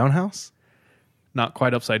upside down house? Not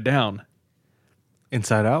quite upside down.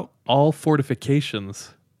 Inside out? All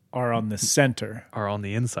fortifications Are on the center. are on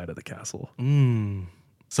the inside of the castle.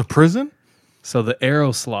 It's a prison? So the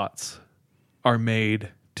arrow slots are made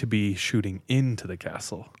to be shooting into the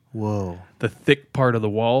castle. Whoa. The thick part of the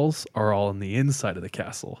walls are all on the inside of the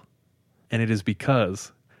castle. And it is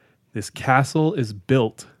because this castle is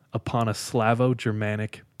built upon a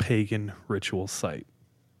Slavo-Germanic pagan ritual site.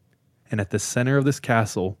 And at the center of this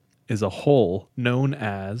castle is a hole known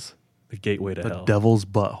as the Gateway to The Hell. devil's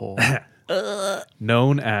butthole.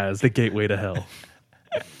 Known as the Gateway to Hell.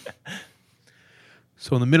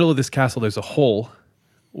 So in the middle of this castle, there's a hole.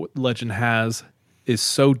 What legend has is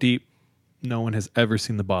so deep, no one has ever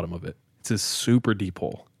seen the bottom of it. It's a super deep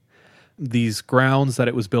hole. These grounds that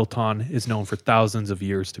it was built on is known for thousands of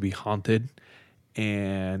years to be haunted,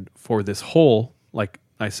 and for this hole, like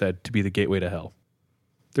I said, to be the gateway to hell.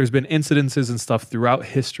 There's been incidences and stuff throughout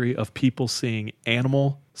history of people seeing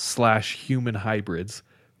animal/human hybrids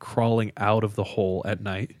crawling out of the hole at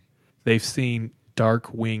night. They've seen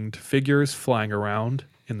dark winged figures flying around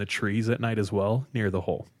in the trees at night as well, near the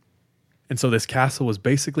hole. And so this castle was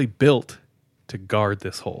basically built to guard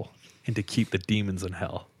this hole and to keep the demons in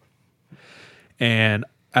hell. And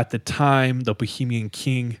at the time, the Bohemian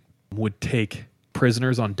king would take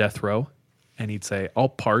prisoners on death row, and he'd say, I'll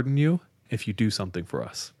pardon you if you do something for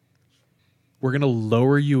us. We're going to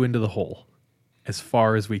lower you into the hole as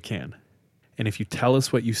far as we can. And if you tell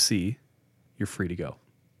us what you see, you're free to go.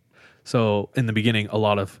 So in the beginning, a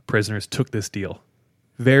lot of prisoners took this deal.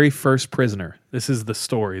 Very first prisoner, this is the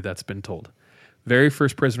story that's been told. Very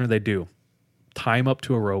first prisoner they do, tie him up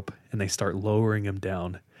to a rope, and they start lowering him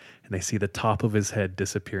down, and they see the top of his head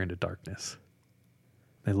disappear into darkness.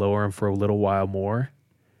 They lower him for a little while more,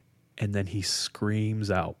 and then he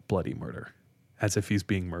screams out bloody murder, as if he's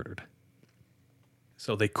being murdered.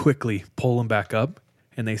 So they quickly pull him back up,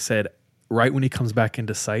 and they said, right when he comes back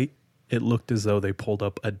into sight, it looked as though they pulled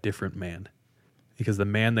up a different man. Because the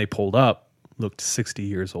man they pulled up looked 60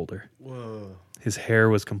 years older. Whoa. His hair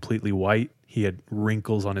was completely white. He had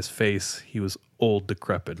wrinkles on his face. He was old,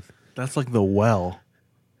 decrepit. That's like the well.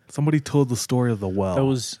 Somebody told the story of the well.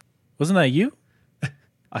 Wasn't that you?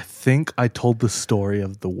 I think I told the story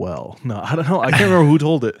of the well. No, I don't know. I can't remember who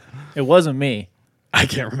told it. It wasn't me. I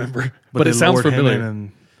can't remember. But they it sounds lowered him familiar. in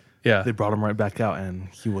and Yeah. they brought him right back out, and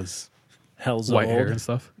he was, Hell's White old. hair and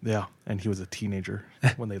stuff. yeah, and he was a teenager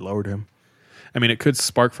when they lowered him. I mean, it could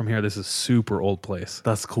spark from here. This is a super old place.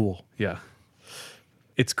 That's cool. Yeah.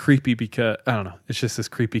 It's creepy because, I don't know, it's just this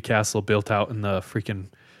creepy castle built out in the freaking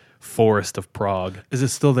forest of Prague. Is it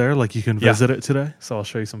still there? Like you can Yeah. visit it today? So I'll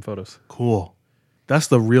show you some photos. Cool. That's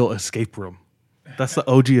the real escape room. That's the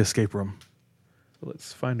OG escape room. So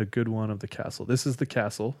let's find a good one of the castle. This is the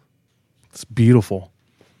castle. It's beautiful.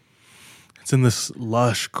 It's in this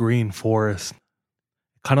lush green forest.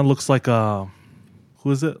 Kind of looks like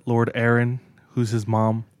who is it? Lord Aaron, who's his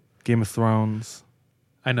mom? Game of Thrones.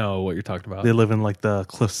 I know what you're talking about. They live in like the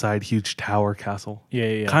cliffside huge tower castle.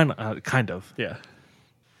 Yeah. Kind of. Yeah.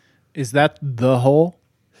 Is that the hole?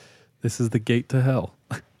 This is the gate to hell.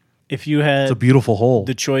 If you had It's a beautiful hole.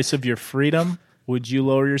 the choice of your freedom, would you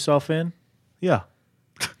lower yourself in? Yeah.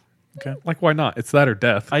 Okay. Like, why not? It's that or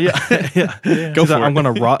death. Yeah. Go for I'm it.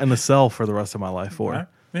 going to rot in a cell for the rest of my life or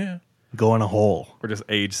Yeah. go in a hole. Or just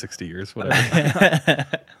age 60 years, whatever.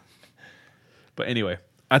 But anyway,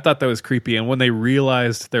 I thought that was creepy. And when they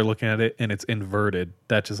realized they're looking at it and it's inverted,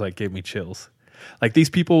 that just like gave me chills. Like these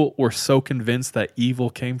people were so convinced that evil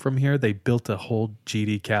came from here, they built a whole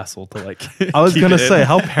GD castle to like. I was keep going to it in. say,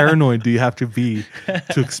 how paranoid do you have to be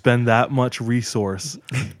to expend that much resource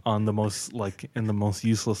on the most, like, in the most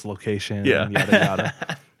useless location? Yeah. And yada,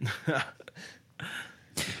 yada.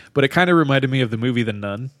 But it kind of reminded me of the movie The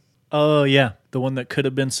Nun. Oh yeah, the one that could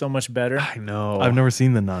have been so much better. I know. I've never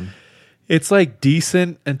seen The Nun. It's like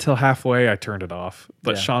decent until halfway. I turned it off,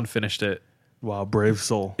 but Yeah. Sean finished it. Wow, brave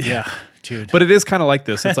soul. Yeah, dude. But it is kind of like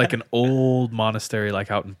this. It's like an old monastery,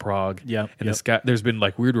 like out in Prague. Yep, And yep. this guy, there's been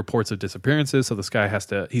like weird reports of disappearances. So this guy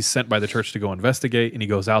he's sent by the church to go investigate, and he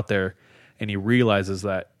goes out there, and he realizes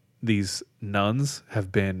that these nuns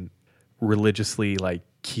have been religiously like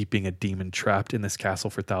keeping a demon trapped in this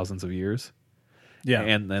castle for thousands of years. Yeah,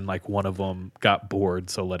 And then like one of them got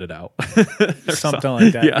bored, so let it out. something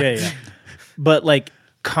like that. Yeah. Yeah. But like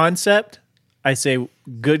concept, I say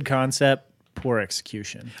good concept, poor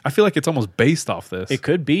execution. I feel like it's almost based off this. It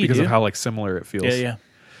could be, because dude. of how like similar it feels. Yeah.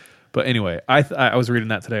 But anyway, I was reading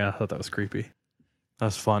that today and I thought that was creepy.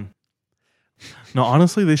 That's fun. No,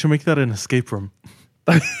 honestly, they should make that an escape room.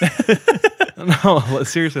 No,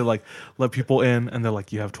 seriously, like let people in and they're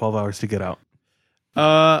like, you have 12 hours to get out.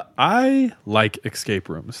 I like escape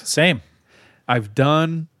rooms. Same. I've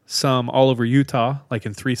done some all over Utah, like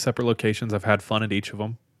in 3 separate locations. I've had fun at each of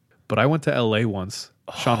them. But I went to LA once.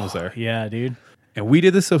 Sean was there. Yeah, dude. And we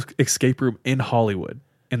did this escape room in Hollywood.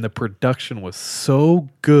 And the production was so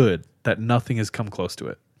good that nothing has come close to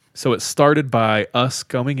it. So it started by us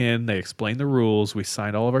coming in. They explained the rules. We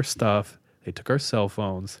signed all of our stuff. They took our cell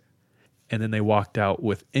phones, and then they walked out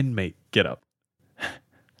with inmate getup,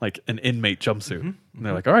 like an inmate jumpsuit. And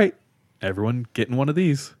they're like, all right, everyone get in one of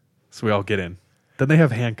these. So we all get in. Then they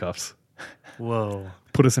have handcuffs. Whoa.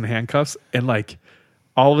 Put us in handcuffs, and like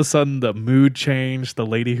all of a sudden the mood changed. The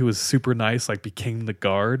lady who was super nice like became the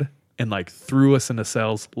guard and like threw us into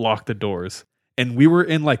cells, locked the doors. And we were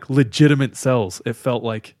in like legitimate cells. It felt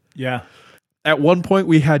like Yeah. at one point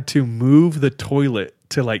we had to move the toilet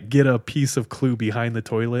to like get a piece of clue behind the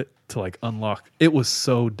toilet to like unlock. It was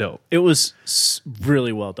so dope. It was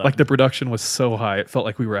really well done. Like the production was so high. It felt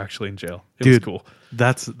like we were actually in jail. It Dude, was cool.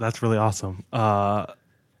 That's really awesome.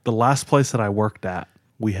 The last place that I worked at,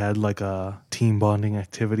 we had like a team bonding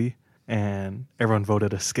activity, and everyone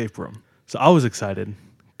voted escape room. So I was excited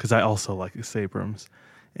because I also like escape rooms,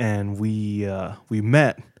 and we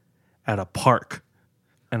met at a park,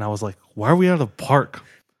 and I was like, "Why are we at a park?"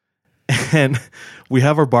 And we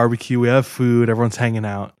have our barbecue, we have food, everyone's hanging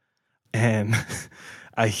out, and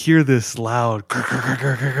I hear this loud,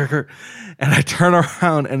 and I turn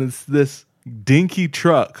around, and it's this dinky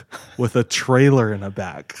truck with a trailer in the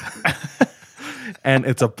back. And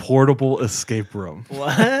it's a portable escape room.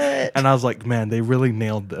 what? And I was like, man, they really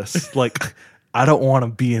nailed this. Like, I don't want to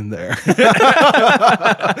be in there.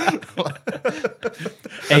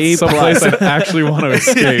 A someplace I actually want to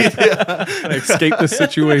escape. And escape the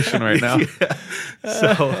situation right now.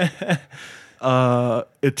 So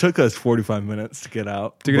it took us 45 minutes to get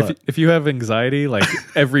out. Dude, but if you have anxiety, like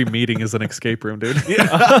every meeting is an escape room, dude.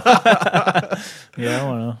 Yeah,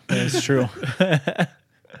 well, that's true. I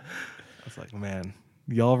was like, man,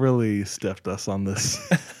 y'all really stiffed us on this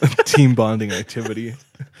team bonding activity.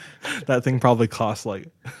 That thing probably cost like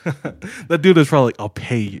that dude is probably like, I'll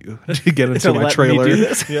pay you to get into my let me trailer. do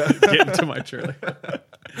this? Get into my trailer.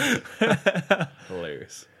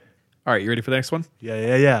 Hilarious. All right, you ready for the next one?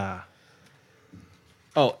 Yeah.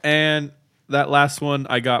 Oh, and that last one,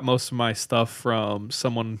 I got most of my stuff from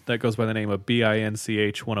someone that goes by the name of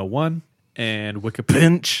BINCH 101 and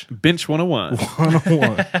Wikipedia. Bench 101.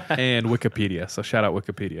 101. And Wikipedia. So shout out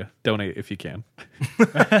Wikipedia. Donate if you can.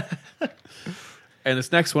 And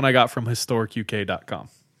this next one I got from historicuk.com.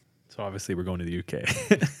 So obviously we're going to the UK.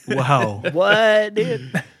 Wow. What,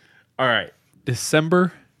 dude? All right.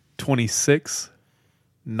 December 26,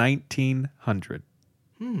 1900.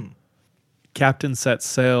 Captain sets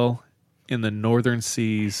sail in the northern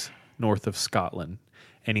seas north of Scotland,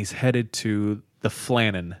 and he's headed to the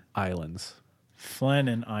Flannan Islands.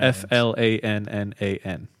 Flannan Islands.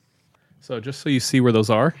 Flannan. So just so you see where those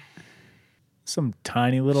are, Some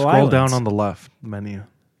tiny little Scroll islands. down on the left menu.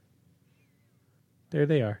 there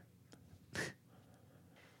they are.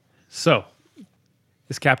 So,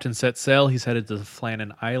 this captain sets sail. He's headed to the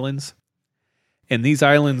Flannan Islands. And these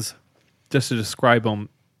islands, just to describe them,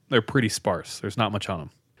 they're pretty sparse. There's not much on them.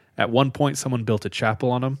 At one point, someone built a chapel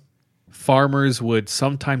on them. Farmers would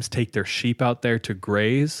sometimes take their sheep out there to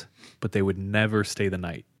graze, but they would never stay the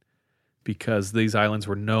night because these islands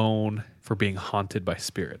were known for being haunted by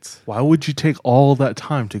spirits. Why would you take all that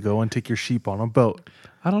time to go and take your sheep on a boat?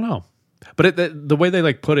 I don't know. But the way they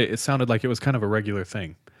like put it, it sounded like it was kind of a regular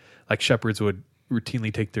thing. Like shepherds would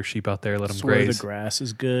routinely take their sheep out there, let them Swear graze. the grass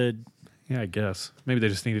is good. Yeah, I guess. Maybe they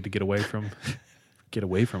just needed to get away from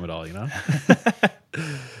it all, you know?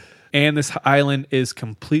 And this island is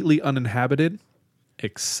completely uninhabited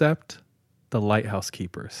except the lighthouse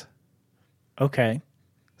keepers. Okay.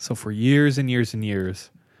 So for years and years and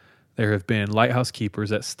years, there have been lighthouse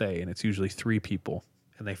keepers that stay, and it's usually 3 people.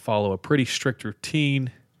 And they follow a pretty strict routine,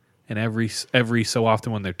 and every so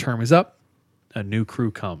often when their term is up, a new crew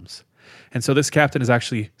comes. And so this captain is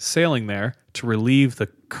actually sailing there to relieve the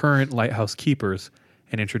current lighthouse keepers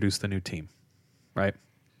and introduce the new team, right?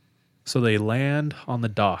 So they land on the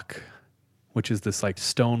dock, which is this like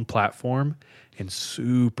stone platform and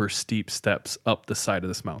super steep steps up the side of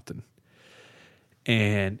this mountain.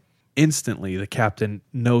 And instantly the captain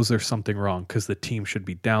knows there's something wrong because the team should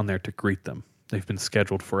be down there to greet them. They've been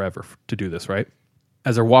scheduled forever to do this, right?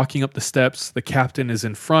 As they're walking up the steps, the captain is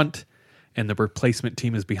in front and the replacement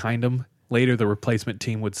team is behind him. Later, the replacement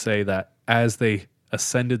team would say that as they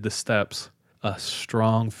ascended the steps, a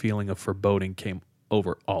strong feeling of foreboding came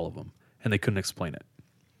over all of them, and they couldn't explain it.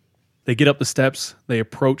 They get up the steps. They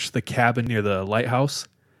approach the cabin near the lighthouse.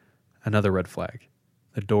 Another red flag.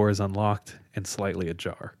 The door is unlocked and slightly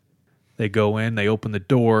ajar. They go in, they open the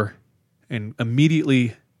door, and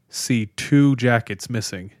immediately see 2 jackets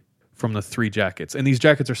missing from the 3 jackets. And these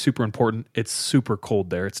jackets are super important. It's super cold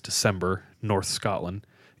there. It's December, North Scotland,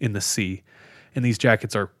 in the sea. And these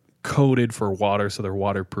jackets are coated for water, so they're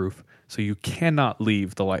waterproof. So you cannot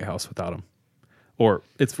leave the lighthouse without them. or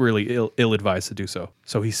it's really ill-advised to do so.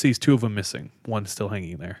 So he sees 2 of them missing. One's still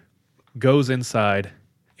hanging there. Goes inside,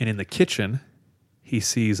 and in the kitchen, he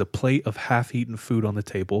sees a plate of half-eaten food on the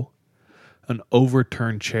table, an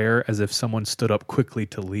overturned chair as if someone stood up quickly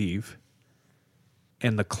to leave,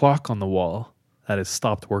 and the clock on the wall that has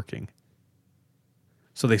stopped working.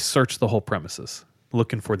 So they search the whole premises,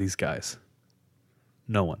 looking for these guys.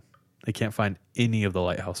 No one. They can't find any of the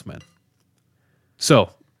lighthouse men. So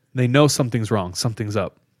they know something's wrong, something's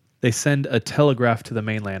up. They send a telegraph to the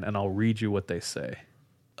mainland, and I'll read you what they say.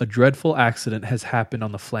 A dreadful accident has happened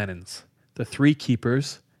on the Flannans. The 3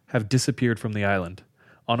 keepers have disappeared from the island.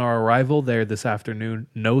 On our arrival there this afternoon,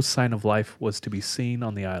 no sign of life was to be seen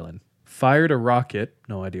on the island. Fired a rocket,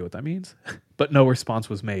 no idea what that means, but no response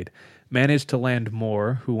was made. Managed to land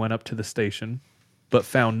more, who went up to the station, but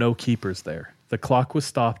found no keepers there. The clock was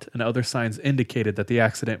stopped, and other signs indicated that the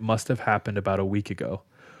accident must have happened about a week ago.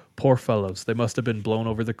 Poor fellows, they must have been blown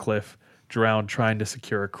over the cliff, drowned trying to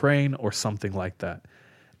secure a crane or something like that.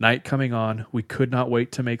 Night coming on, we could not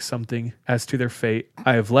wait to make something as to their fate.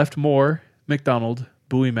 I have left Moore, MacDonald,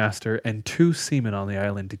 buoy master, and 2 seamen on the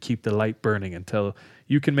island to keep the light burning until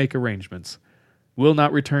you can make arrangements. Will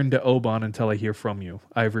not return to Oban until I hear from you.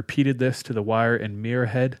 I have repeated this to the wire in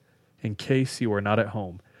Muirhead in case you are not at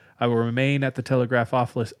home. I will remain at the telegraph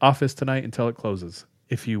office tonight until it closes,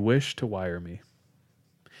 if you wish to wire me.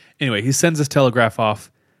 Anyway, he sends his telegraph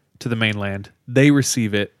off to the mainland. They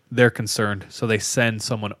receive it. They're concerned, so they send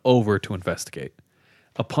someone over to investigate.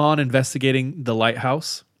 Upon investigating the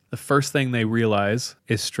lighthouse, the first thing they realize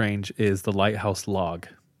is strange is the lighthouse log.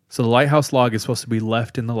 So the lighthouse log is supposed to be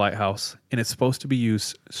left in the lighthouse, and it's supposed to be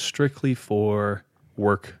used strictly for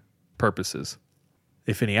work purposes.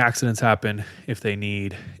 If any accidents happen, if they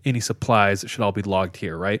need any supplies, it should all be logged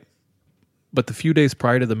here, right? But the few days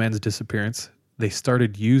prior to the men's disappearance, they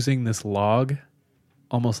started using this log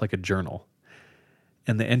almost like a journal.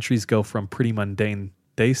 And the entries go from pretty mundane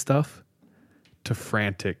day stuff to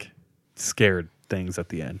frantic, scared things at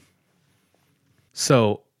the end.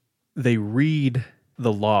 So they read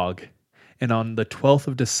the log, and on the 12th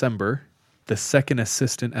of December, the second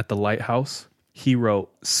assistant at the lighthouse, he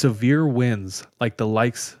wrote, "Severe winds like the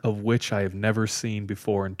likes of which I have never seen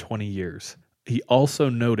before in 20 years. He also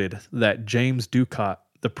noted that James Ducott,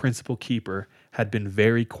 the principal keeper, had been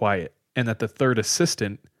very quiet, and that the third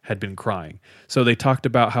assistant had been crying." So they talked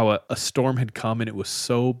about how a storm had come, and it was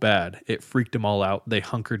so bad, it freaked them all out. They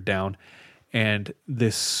hunkered down, and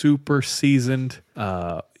this super seasoned,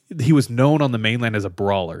 he was known on the mainland as a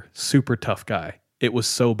brawler, super tough guy. It was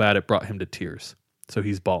so bad it brought him to tears. So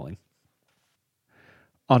he's bawling.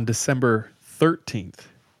 On December 13th,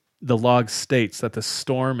 the log states that the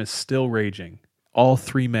storm is still raging. All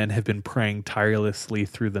 3 men have been praying tirelessly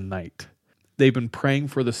through the night. They've been praying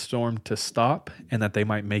for the storm to stop and that they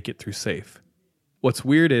might make it through safe. What's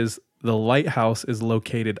weird is the lighthouse is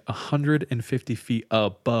located 150 feet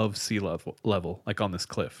above sea level, like on this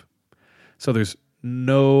cliff. So there's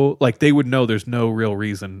no, like they would know there's no real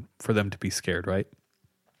reason for them to be scared, right?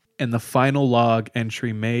 And the final log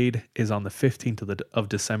entry made is on the 15th of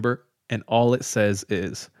December, and all it says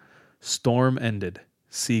is, "Storm ended,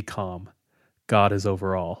 sea calm, God is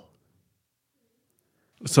over all."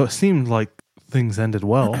 So it seemed like things ended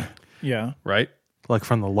well, Yeah. Right? like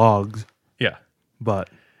from the logs, Yeah.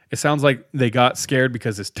 but It sounds like they got scared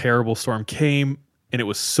because this terrible storm came, and it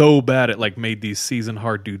was so bad it like made these seasoned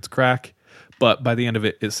hard dudes crack. But by the end of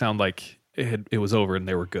it, it sounded like it was over and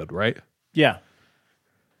they were good, right? Yeah.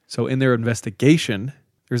 So in their investigation,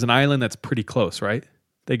 there's an island that's pretty close, right?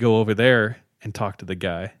 They go over there and talk to the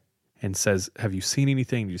guy and says, "Have you seen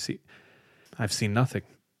anything? Do you see?" "I've seen nothing."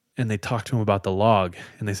 And they talk to him about the log,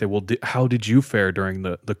 and they say, "Well, how did you fare during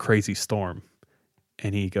the crazy storm?"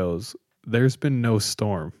 And he goes, "There's been no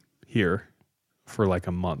storm here for like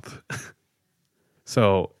a month."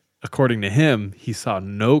 So according to him, he saw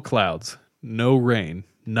no clouds, no rain,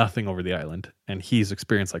 nothing over the island, and he's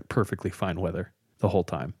experienced like perfectly fine weather the whole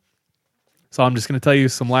time. So I'm just going to tell you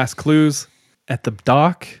some last clues. At the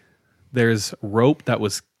dock, there's rope that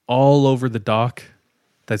was all over the dock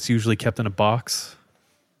that's usually kept in a box.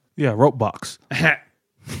 yeah, rope box.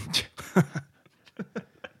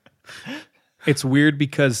 It's weird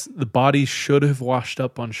because the bodies should have washed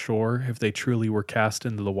up on shore if they truly were cast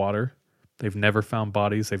into the water. They've never found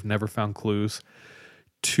bodies. They've never found clues.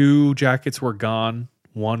 2 jackets were gone.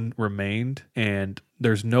 1 remained. And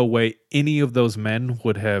there's no way any of those men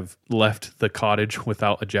would have left the cottage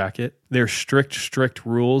without a jacket. There's strict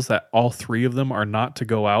rules that all 3 of them are not to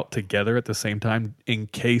go out together at the same time in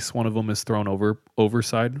case one of them is thrown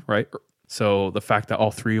overside, right? So the fact that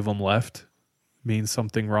all 3 of them left means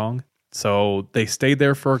something wrong. So they stayed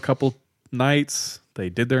there for a couple nights. They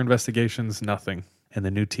did their investigations, nothing. And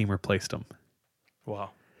the new team replaced them.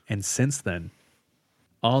 Wow. And since then,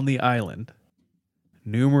 on the island,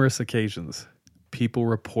 numerous occasions, people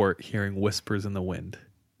report hearing whispers in the wind.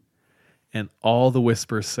 And all the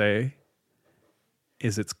whispers say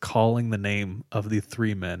is it's calling the name of the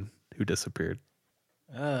 3 men who disappeared.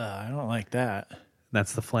 I don't like that.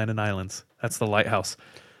 That's the Flannan Islands. That's the lighthouse.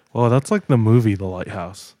 Well, that's like the movie The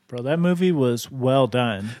Lighthouse. Bro, that movie was well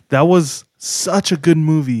done. That was such a good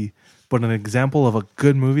movie, but an example of a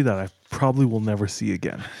good movie that I probably will never see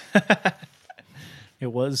again.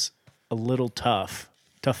 It was a little tough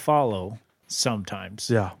to follow sometimes.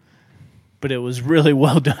 Yeah. But it was really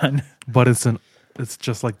well done. But it's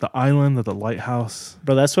just like the island that the lighthouse.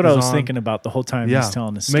 Bro, that's what I is was on. thinking about the whole time Yeah. he's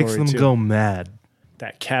telling the story. Makes them too. go mad.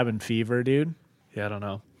 That cabin fever, dude. Yeah, I don't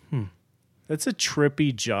know. That's a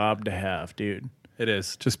trippy job to have, dude. It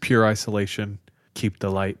is. Just pure isolation. Keep the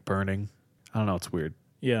light burning. I don't know. It's weird.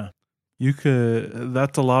 Yeah.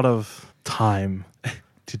 That's a lot of time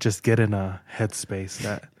to just get in a headspace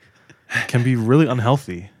that can be really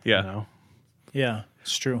unhealthy. Yeah. You know? Yeah,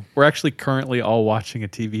 it's true. We're actually currently all watching a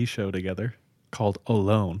TV show together called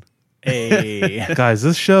Alone. Hey. Guys,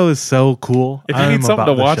 this show is so cool. If you I'm need something about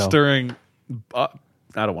to the watch show. during, I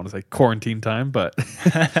don't want to say quarantine time, but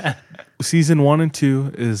Season 1 and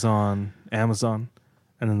 2 is on Amazon,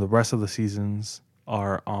 and then the rest of the seasons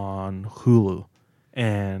are on Hulu.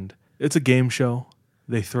 And it's a game show.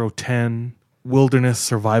 They throw 10 wilderness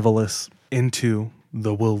survivalists into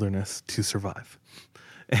the wilderness to survive.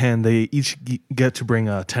 And they each get to bring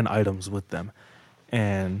 10 items with them.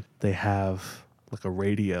 And they have like a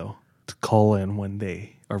radio to call in when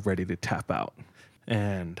they are ready to tap out.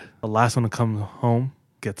 And the last one to come home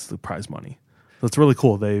gets the prize money. So it's really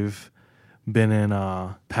cool. They've been in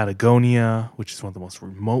Patagonia, which is one of the most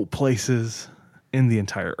remote places in the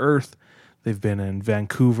entire earth. They've been in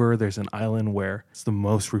Vancouver. There's an island where it's the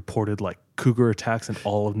most reported like cougar attacks in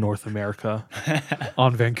all of North America.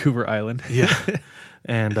 on Vancouver Island. Yeah.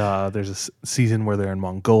 And there's a season where they're in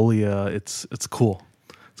Mongolia. It's cool.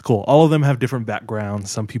 It's cool. All of them have different backgrounds.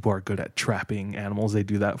 Some people are good at trapping animals. They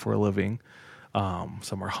do that for a living.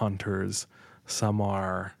 Some are hunters. Some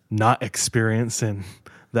are not experienced in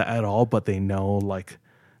that at all, but they know like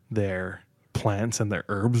their plants and their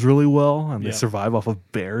herbs really well, and they survive off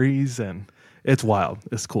of berries, and it's wild.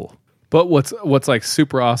 It's cool. But what's like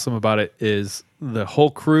super awesome about it is the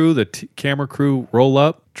whole crew, the camera crew, roll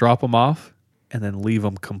up, drop them off, and then leave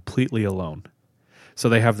them completely alone. So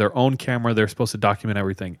they have their own camera. They're supposed to document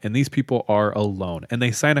everything, and these people are alone, and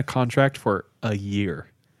they sign a contract for a year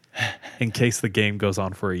in case the game goes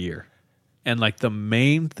on for a year. And like the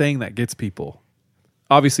main thing that gets people,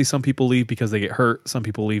 obviously some people leave because they get hurt. Some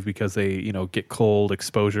people leave because they, get cold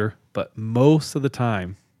exposure. But most of the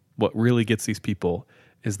time, what really gets these people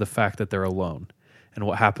is the fact that they're alone and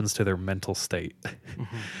what happens to their mental state.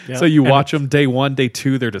 Yep. So you watch them day 1, day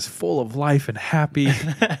 2, they're just full of life and happy.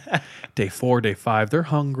 Day 4, day 5, they're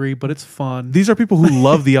hungry, but it's fun. These are people who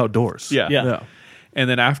love the outdoors. Yeah. And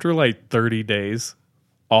then after like 30 days,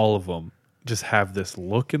 all of them just have this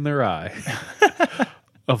look in their eye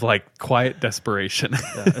of like quiet desperation.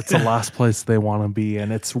 It's the last place they want to be,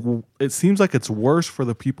 and it seems like it's worse for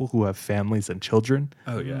the people who have families and children.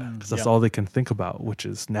 Oh yeah. Because that's all they can think about, which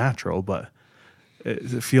is natural. But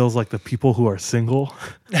it feels like the people who are single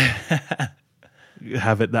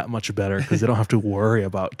have it that much better because they don't have to worry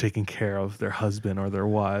about taking care of their husband or their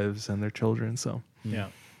wives and their children. So Yeah.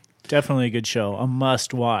 Definitely a good show. A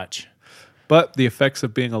must watch. But the effects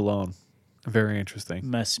of being alone, very interesting.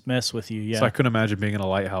 Mess with you, yeah. So I couldn't imagine being in a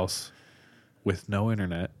lighthouse with no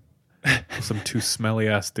internet. With some 2 smelly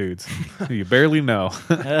ass dudes who you barely know.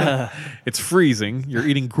 It's freezing. You're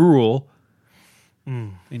eating gruel.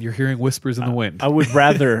 And you're hearing whispers in the wind. I would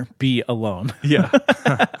rather be alone. Yeah.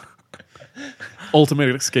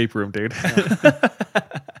 Ultimate escape room, dude.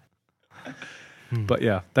 But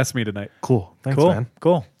yeah, that's me tonight. cool. Thanks, Cool. man.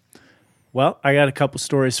 Cool. Well, I got a couple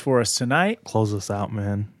stories for us tonight. Close us out,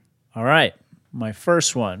 man. All right. My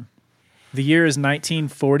first one. The year is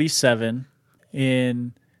 1947.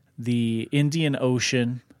 In the Indian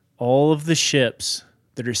Ocean, all of the ships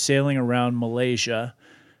that are sailing around Malaysia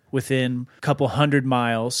within a couple 100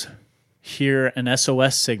 miles hear an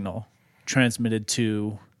SOS signal transmitted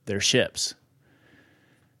to their ships.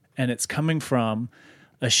 And it's coming from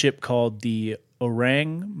a ship called the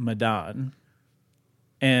Orang Medan.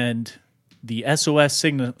 And the SOS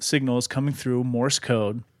signal is coming through Morse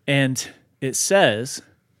code. And it says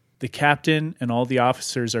the captain and all the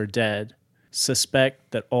officers are dead.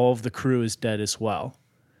 Suspect that all of the crew is dead as well.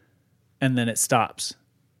 And then it stops.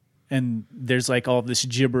 and there's like all this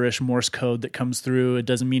gibberish Morse code that comes through. It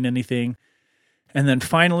doesn't mean anything. And then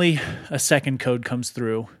finally, a second code comes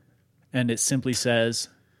through, and it simply says,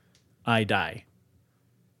 "I die."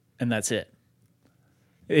 And that's it.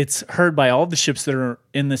 It's heard by all the ships that are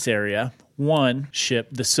in this area. One ship,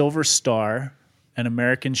 the Silver Star, an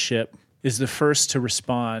American ship, is the first to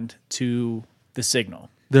respond to the signal.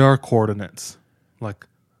 There are coordinates. Like,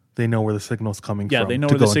 they know where the signal's coming from. Yeah, they know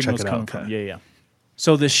to where the go and check signal's it coming out. from. Yeah.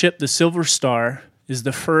 So the ship, the Silver Star, is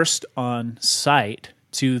the first on site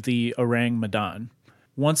to the Orang Medan.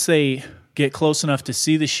 Once they get close enough to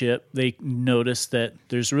see the ship, they notice that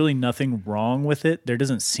there's really nothing wrong with it. There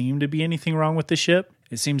doesn't seem to be anything wrong with the ship.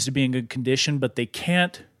 It seems to be in good condition, but they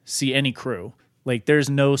can't see any crew. Like, there's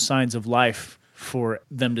no signs of life for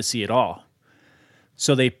them to see at all.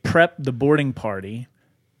 So they prep the boarding party.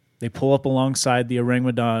 They pull up alongside the Orang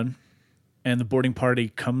Medan, and the boarding party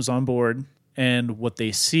comes on board, and what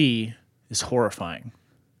they see is horrifying.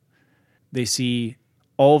 They see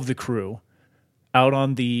all of the crew out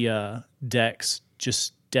on the decks,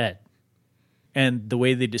 just dead. And the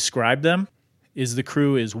way they describe them is the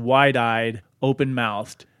crew is wide-eyed,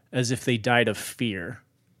 open-mouthed, as if they died of fear.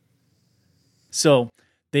 So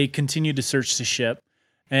they continue to search the ship,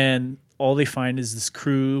 and all they find is this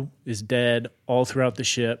crew is dead all throughout the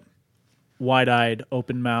ship, wide-eyed,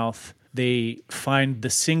 open-mouthed. They find the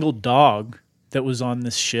single dog that was on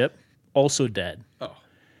this ship also dead. Oh.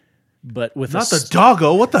 But with Not the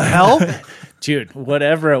doggo. What the hell? Dude,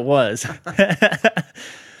 whatever it was.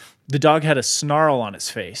 The dog had a snarl on its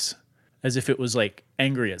face, as if it was like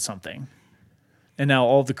angry at something. And now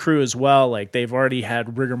all the crew as well, like they've already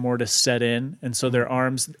had rigor mortis set in, and so their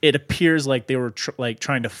arms, it appears like they were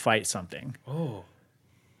trying to fight something. Oh.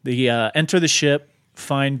 They enter the ship,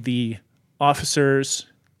 find the officers,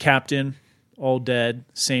 captain, all dead,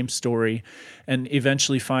 same story, and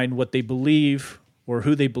eventually find what they believe, or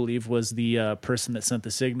who they believe was the person that sent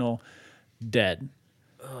the signal, dead.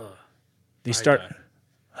 They start...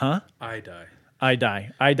 Huh? I die.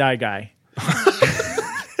 I die guy.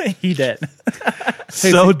 He dead.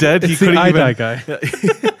 So dead he couldn't even... die guy. He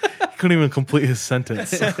couldn't even complete his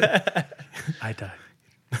sentence. I die.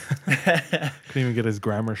 Couldn't even get his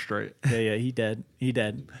grammar straight. Yeah, he dead.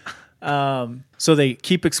 So they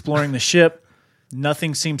keep exploring the ship.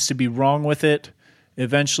 Nothing seems to be wrong with it.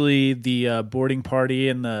 Eventually, the boarding party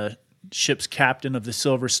and the ship's captain of the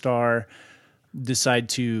Silver Star decide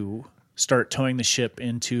to start towing the ship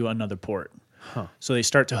into another port. Huh. So they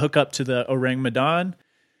start to hook up to the Orang Medan,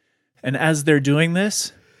 and as they're doing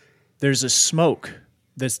this, there's a smoke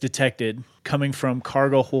that's detected coming from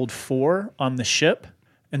cargo hold 4 on the ship,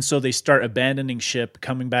 and so they start abandoning ship,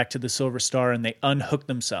 coming back to the Silver Star, and they unhook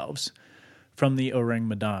themselves from the Orang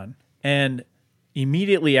Medan. And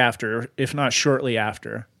immediately after, if not shortly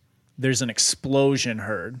after, there's an explosion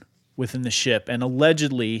heard within the ship, and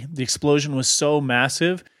allegedly the explosion was so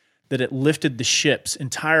massive that it lifted the ship's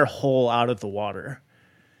entire hull out of the water.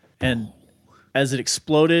 And as it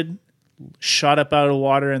exploded, shot up out of the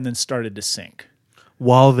water and then started to sink.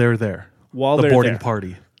 While they're there. The boarding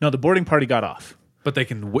party. No, the boarding party got off. But they're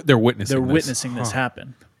witnessing They're this. witnessing this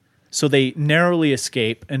happen. So they narrowly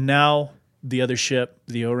escape, and now the other ship,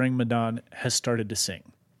 the Orang Medan, has started to sink.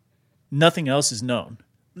 Nothing else is known.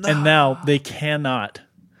 And now they cannot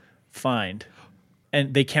find,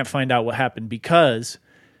 and they can't find out what happened because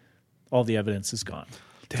all the evidence is gone.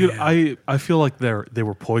 Dude, I feel like they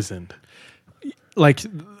were poisoned. Like,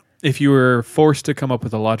 if you were forced to come up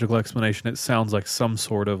with a logical explanation, it sounds like some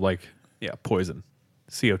sort of poison.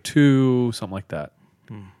 CO2, something like that.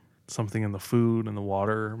 Something in the food and the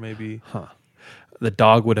water, maybe. Huh. The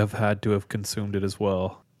dog would have had to have consumed it as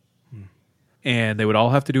well. And they would all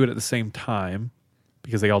have to do it at the same time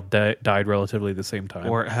because they all died relatively at the same time.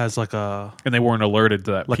 Or it has and they weren't alerted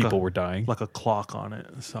that people were dying. Like a clock on it.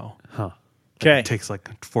 So Okay. it takes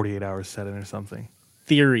like 48 hours set in or something.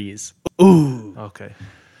 Theories. Ooh. Okay.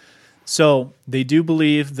 So they do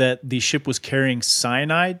believe that the ship was carrying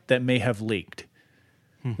cyanide that may have leaked,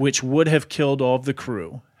 which would have killed all of the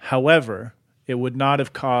crew. However, it would not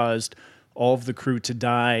have caused all of the crew to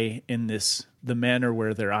die in the manner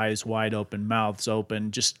where their eyes wide open, mouths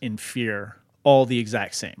open, just in fear, all the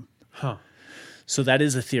exact same. Huh. So that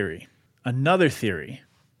is a theory. Another theory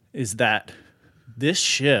is that this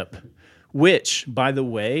ship, which, by the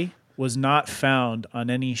way, was not found on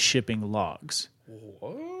any shipping logs.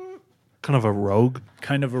 Kind of a rogue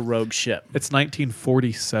ship. It's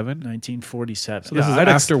 1947. 1947. So this is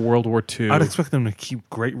after World War II. I'd expect them to keep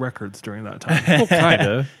great records during that time. Well, kind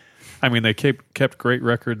of. I mean, they kept great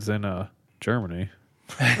records in Germany.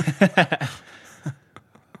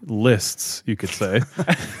 Lists, you could say.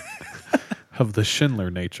 of the Schindler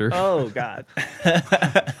nature. Oh God.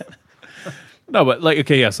 No, but like,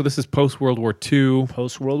 okay, yeah. So this is post World War II.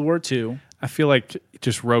 Post World War II. I feel like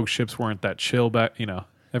just rogue ships weren't that chill back. You know,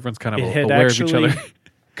 everyone's kind of It had aware of each actually other.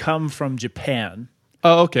 come from Japan.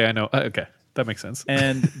 Oh, okay, I know. Okay, that makes sense.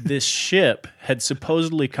 And this ship had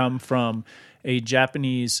supposedly come from a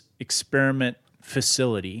Japanese experiment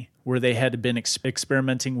facility where they had been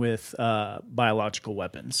experimenting with biological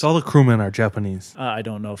weapons. So all the crewmen are Japanese. I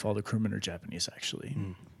don't know if all the crewmen are Japanese, actually.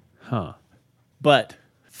 Huh. But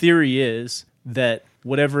theory is that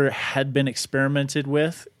whatever had been experimented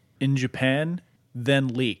with in Japan then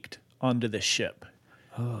leaked onto the ship,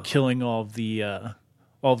 killing all of the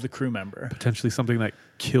crew member. Potentially something that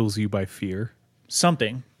kills you by fear.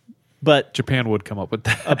 Something. But Japan would come up with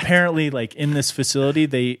that. apparently, like in this facility,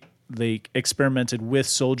 they experimented with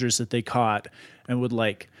soldiers that they caught and would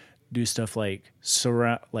like do stuff like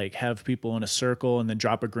have people in a circle and then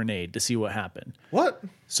drop a grenade to see what happened. What?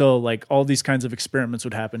 So like all these kinds of experiments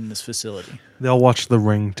would happen in this facility. They'll watch the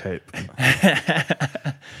Ring tape.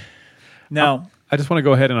 Now, I just want to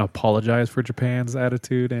go ahead and apologize for Japan's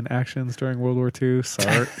attitude and actions during World War II.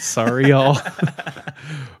 Sorry, y'all.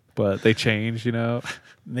 But they changed, you know.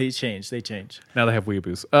 they changed. Now they have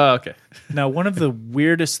weeaboos. Oh, okay. Now, one of the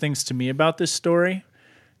weirdest things to me about this story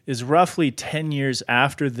is roughly 10 years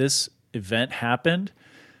after this event happened,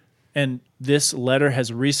 and this letter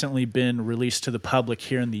has recently been released to the public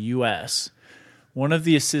here in the U.S. One of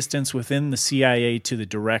the assistants within the CIA to the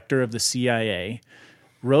director of the CIA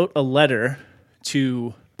wrote a letter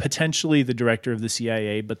to potentially the director of the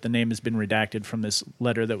CIA, but the name has been redacted from this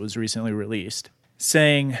letter that was recently released,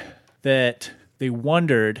 saying that they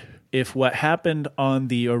wondered if what happened on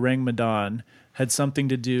the Orang Medan had something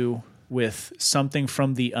to do with something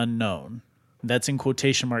from the unknown. That's in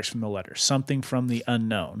quotation marks from the letter. Something from the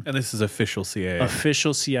unknown. And this is official CIA.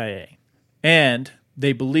 Official CIA. And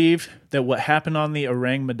they believed that what happened on the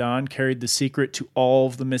Orang Medan carried the secret to all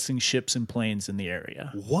of the missing ships and planes in the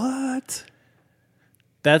area. What?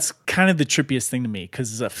 That's kind of the trippiest thing to me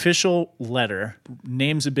because it's an official letter.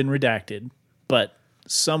 Names have been redacted, but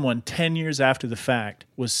someone 10 years after the fact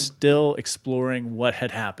was still exploring what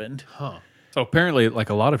had happened. So apparently, like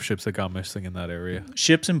a lot of ships that got missing in that area.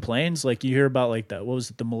 Ships and planes, like you hear about like that. What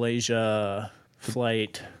was it? The Malaysia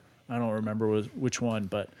flight. I don't remember which one,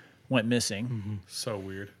 but went missing. Mm-hmm. So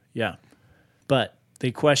weird. Yeah. But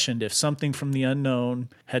they questioned if something from the unknown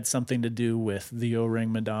had something to do with the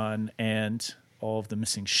Orang Medan and all of the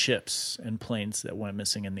missing ships and planes that went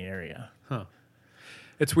missing in the area.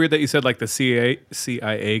 It's weird that you said like the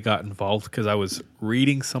CIA got involved because I was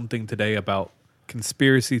reading something today about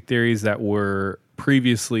conspiracy theories that were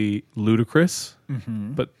previously ludicrous,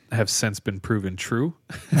 but have since been proven true.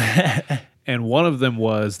 And one of them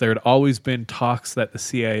was there had always been talks that the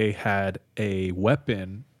CIA had a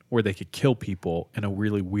weapon where they could kill people in a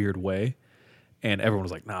really weird way. And everyone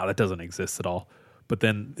was like, nah, that doesn't exist at all. But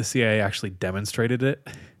then the CIA actually demonstrated it.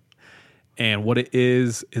 And what it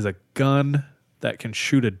is a gun that can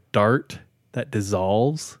shoot a dart that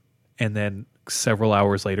dissolves. And then several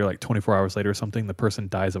hours later, like 24 hours later or something, the person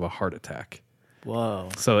dies of a heart attack. Whoa.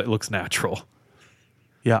 So it looks natural.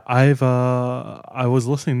 Yeah, I was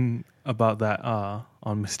listening about that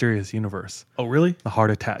on Mysterious Universe. Oh, really? The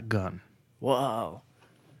heart attack gun. Whoa.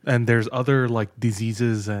 And there's other like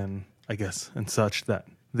diseases and I guess and such that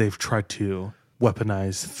they've tried to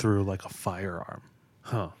weaponize through like a firearm.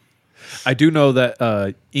 I do know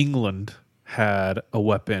that England had a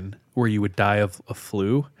weapon where you would die of a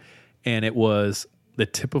flu, and it was the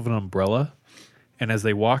tip of an umbrella. And as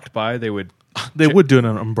they walked by, they would do an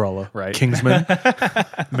umbrella, Right. Kingsman.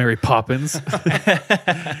 Mary Poppins.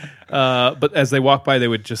 But as they walked by, they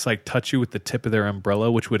would just like touch you with the tip of their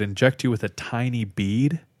umbrella, which would inject you with a tiny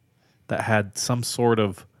bead that had some sort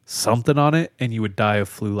of something on it, and you would die of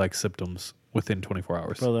flu-like symptoms within 24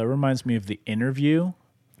 hours. Bro, that reminds me of The Interview.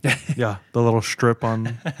 Yeah, the little strip on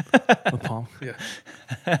the palm.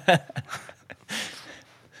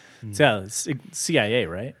 Yeah, it's CIA,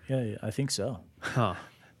 right? Yeah, I think so.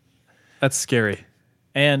 That's scary.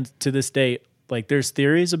 And to this day, like there's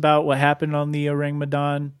theories about what happened on the Orang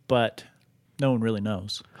Medan, but no one really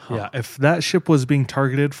knows. Yeah, if that ship was being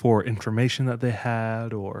targeted for information that they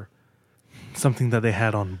had or something that they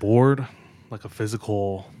had on board, like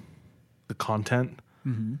the content,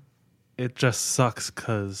 it just sucks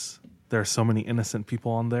because there are so many innocent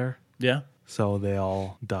people on there. Yeah. So they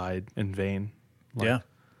all died in vain. Like, Yeah.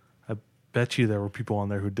 I bet you there were people on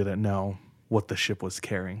there who didn't know what the ship was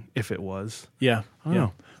carrying, if it was. Yeah. Oh. Yeah.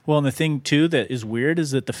 Well, and the thing too that is weird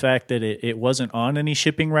is that the fact that it wasn't on any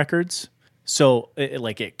shipping records So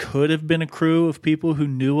it could have been a crew of people who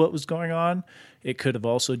knew what was going on. It could have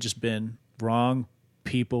also just been wrong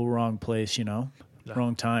people, wrong place,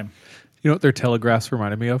 wrong time. You know what their telegraphs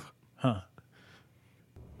reminded me of?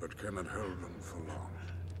 But cannot hold them for long.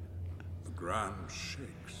 The ground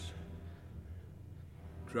shakes.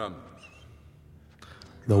 Drums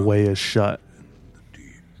The way is shut. in the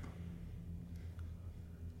deep.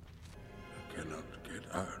 I cannot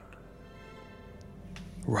get out.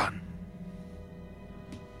 Run.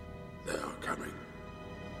 They are coming.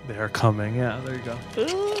 They are coming. Yeah, there you go.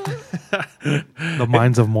 The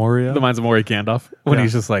Mines of Moria. The Mines of Moria Gandalf. When Yeah.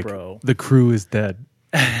 he's just like, Bro. the crew is dead.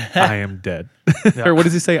 I am dead. Or what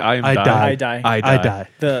does he say? I I die. die. I die. I die.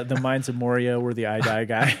 The Mines of Moria were the I die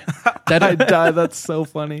guy. That I die. That's so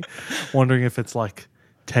funny. Wondering if it's like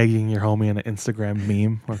tagging your homie in an Instagram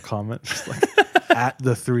meme or comment, just like at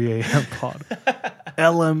the 3 a.m. pod.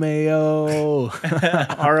 LMAO.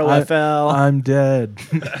 ROFL. I'm dead.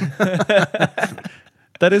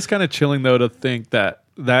 That is kind of chilling, though, to think that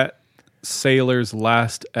sailor's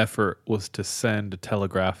last effort was to send a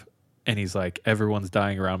telegraph, and he's like, everyone's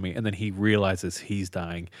dying around me, and then he realizes he's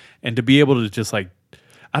dying, and to be able to just like,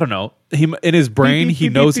 I don't know, he in his brain beep, he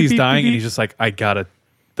beep, knows beep, he's beep, dying, beep, and he's just like, I gotta,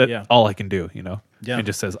 that Yeah. all I can do, Yeah. and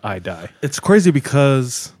just says I die. It's crazy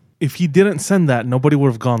because if he didn't send that, nobody would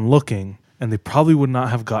have gone looking, and they probably would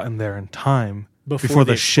not have gotten there in time Before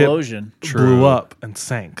the ship explosion. blew True. up and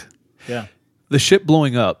sank. Yeah. The ship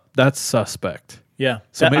blowing up, that's suspect. Yeah.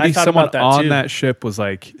 So I maybe thought someone about that on too. that ship was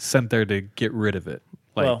like sent there to get rid of it.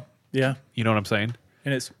 Like, Well, yeah. you know what I'm saying?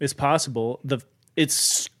 And it's possible.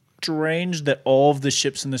 It's strange that all of the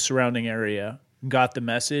ships in the surrounding area got the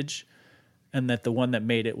message, and that the one that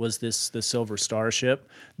made it was the Silver Star ship.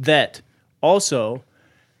 That also,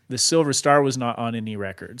 the Silver Star was not on any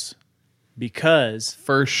records because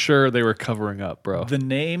For sure they were covering up, bro. the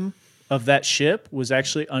name of that ship was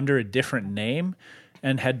actually under a different name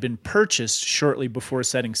and had been purchased shortly before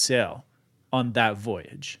setting sail on that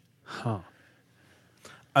voyage.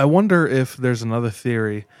 I wonder if there's another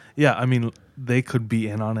theory. Yeah, I mean, they could be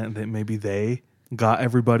in on it. That maybe they got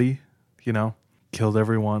everybody, killed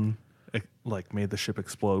everyone, like made the ship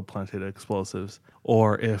explode, planted explosives.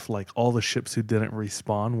 Or if like all the ships who didn't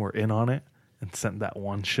respawn were in on it and sent that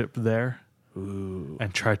one ship there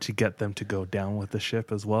and tried to get them to go down with the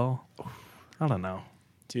ship as well. I don't know.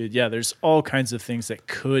 Dude, yeah, there's all kinds of things that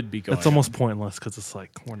could be going It's almost pointless because it's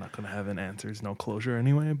like we're not going to have an answers, no closure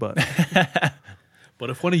anyway. But But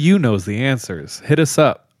if one of you knows the answers, hit us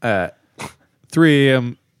up at 3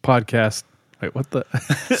 a.m. podcast. Wait, what the?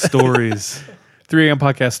 stories 3 a.m.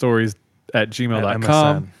 podcast stories at gmail.com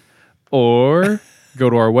MSN. or go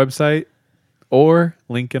to our website or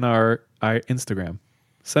link in our Instagram.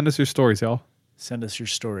 Send us your stories, y'all. Send us your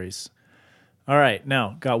stories. All right,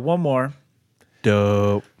 now got one more.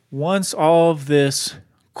 Dope. Once all of this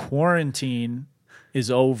quarantine is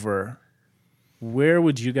over, where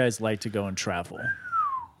would you guys like to go and travel?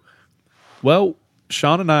 Well,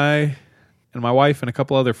 Sean and I and my wife and a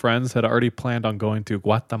couple other friends had already planned on going to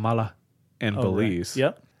Guatemala and Belize.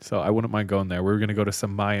 Yep. So I wouldn't mind going there. We were going to go to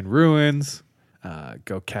some Mayan ruins,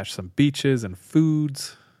 go catch some beaches and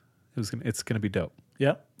foods. It's gonna be dope.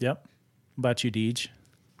 Yep. What about you, Deej?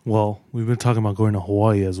 well, we've been talking about going to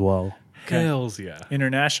Hawaii as well. Hells yeah.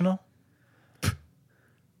 International?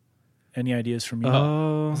 Any ideas from you?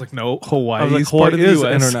 I was like, no, Hawaii I was like, is part of Hawaii the is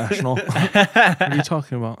US. international. What are you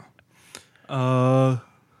talking about? I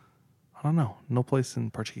don't know. No place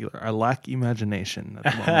in particular. I lack imagination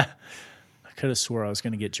at the moment. I could have swore I was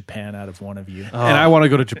going to get Japan out of one of you. And I want to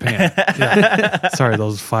go to Japan. Sorry,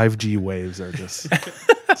 those 5G waves are just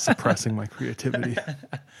suppressing my creativity.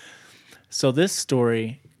 So this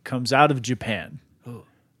story comes out of Japan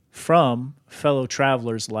from fellow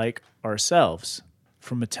travelers like ourselves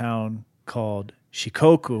from a town called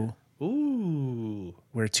Shikoku,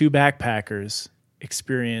 where two backpackers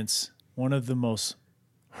experience one of the most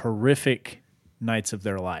horrific nights of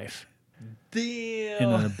their life in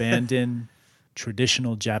an abandoned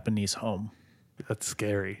traditional Japanese home. That's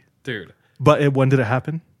scary. Dude. But when did it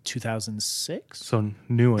happen? 2006? So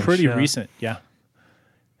newish. Pretty yeah. recent, yeah.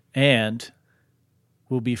 And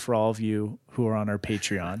will be for all of you who are on our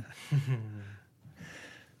Patreon.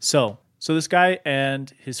 So this guy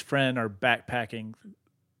and his friend are backpacking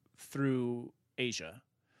through Asia.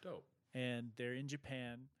 Dope. And they're in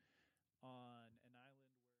Japan on an island.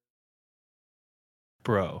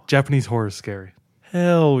 Bro. Japanese horror is scary.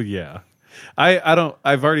 Hell yeah.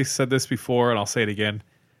 I've already said this before and I'll say it again.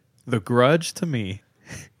 The Grudge to me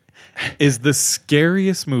is the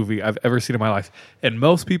scariest movie I've ever seen in my life. And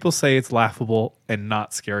most people say it's laughable and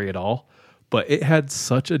not scary at all. but it had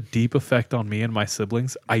such a deep effect on me and my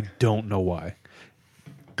siblings. I don't know why.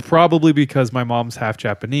 Probably because my mom's half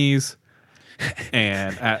Japanese.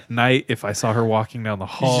 And at night, if I saw her walking down the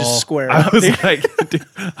hall, just square I up was there. like, dude,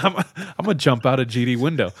 I'm going to jump out a GD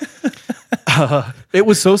window. It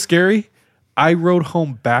was so scary. I rode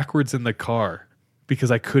home backwards in the car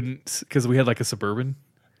because I couldn't, because we had like a Suburban.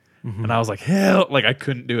 And I was like, hell, like I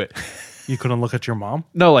couldn't do it. You couldn't look at your mom?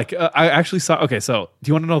 No, like I actually saw, okay, so do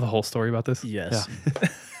you want to know the whole story about this? Yes.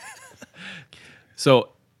 So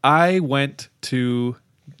I went to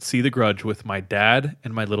see The Grudge with my dad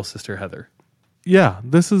and my little sister Heather. Yeah,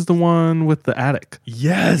 this is the one with the attic.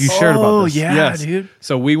 Yes. You shared about this. yeah, Yes. dude.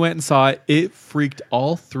 So we went and saw it. It freaked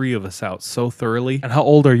all three of us out so thoroughly. And how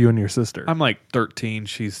old are you and your sister? I'm like 13.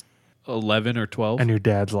 She's 11 or 12. And your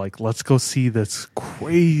dad's like, let's go see this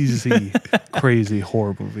crazy, crazy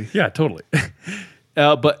horror movie. Yeah, totally.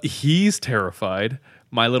 But he's terrified.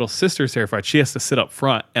 My little sister's terrified. She has to sit up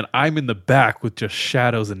front, and I'm in the back with just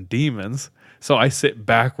shadows and demons. So I sit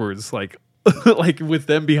backwards, like with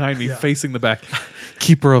them behind me, facing the back.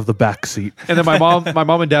 Keeper of the back seat. And then my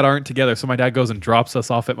mom and dad aren't together, so my dad goes and drops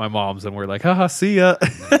us off at my mom's, and we're like, haha, see ya.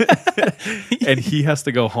 And he has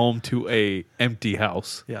to go home to a empty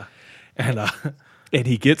house. Yeah. And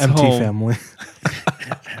he gets Empty home. family.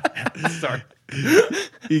 Sorry.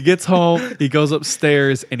 He gets home, he goes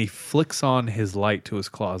upstairs, and he flicks on his light to his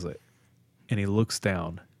closet. And he looks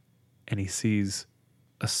down, and he sees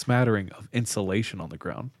a smattering of insulation on the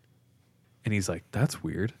ground. And he's like, that's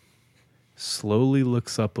weird. Slowly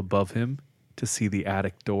looks up above him to see the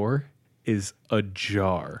attic door is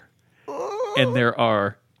ajar. And there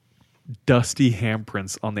are dusty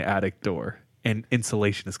handprints on the attic door. And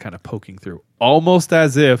insulation is kind of poking through. Almost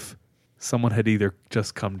as if someone had either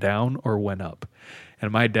just come down or went up.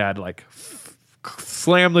 And my dad like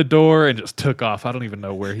slammed the door and just took off. I don't even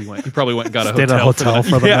know where he went. He probably went and got a Stayed at a hotel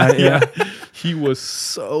for the night, yeah. He was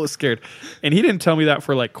so scared. And he didn't tell me that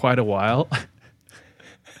for like quite a while.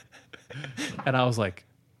 And I was like,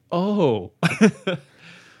 oh.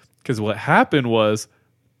 Because what happened was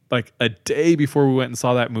like a day before we went and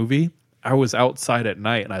saw that movie, I was outside at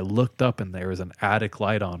night and I looked up and there was an attic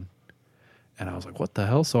light on. And I was like, what the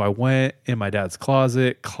hell? So I went in my dad's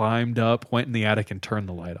closet, climbed up, went in the attic and turned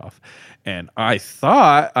the light off. And I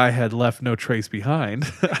thought I had left no trace behind.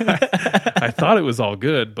 I thought it was all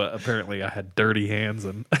good, but apparently I had dirty hands.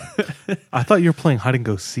 And I thought you were playing hide and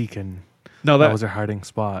go seek and no, that was your hiding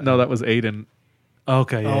spot. No, that was Aiden.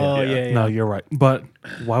 Okay, yeah. No, you're right. But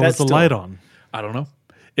why was That's the still- light on? I don't know.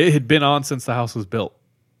 It had been on since the house was built.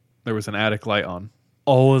 There was an attic light on.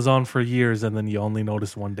 Oh, it was on for years and then you only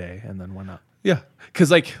noticed one day and then went up. Yeah. Because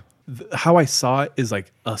like how I saw it is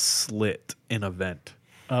like a slit in a vent.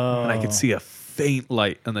 And I could see a faint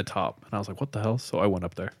light on the top. And I was like, what the hell? So I went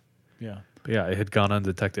up there. Yeah. But yeah, it had gone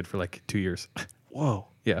undetected for like 2 years. Whoa.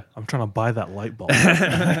 Yeah. I'm trying to buy that light bulb.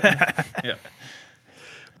 Yeah.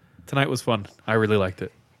 Tonight was fun. I really liked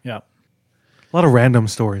it. Yeah. A lot of random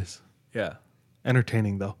stories. Yeah.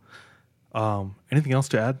 Entertaining though. Anything else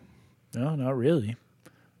to add? No, not really.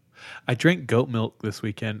 I drank goat milk this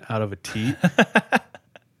weekend out of a tea.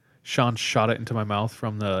 Sean shot it into my mouth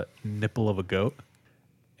from the nipple of a goat.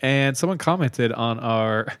 And someone commented on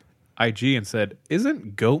our IG and said,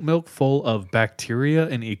 isn't goat milk full of bacteria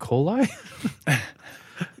and E. coli?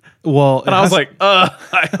 Well, And I was like,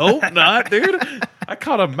 I hope not, dude. I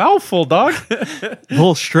caught a mouthful, dog.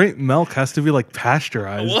 well, straight milk has to be like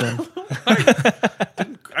pasteurized. Then.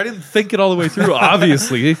 I didn't think it all the way through,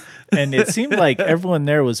 obviously. And it seemed like everyone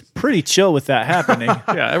there was pretty chill with that happening.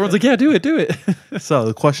 Yeah, everyone's like, yeah, do it, do it. So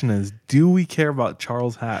the question is, do we care about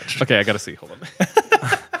Charles Hatch? Okay, I got to see. Hold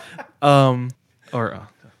on. Or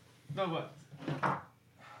No, what?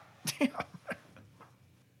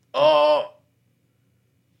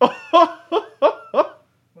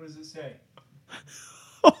 What does it say?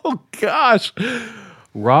 Oh, gosh.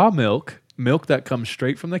 Raw milk, milk that comes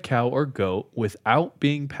straight from the cow or goat without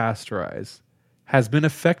being pasteurized, has been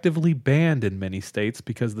effectively banned in many states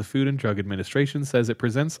because the Food and Drug Administration says it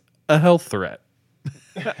presents a health threat.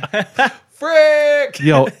 Frick!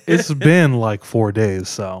 yo, it's been like 4 days,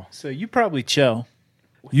 so So you probably chill.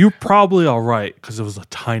 you're probably all right because it was a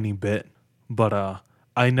tiny bit. But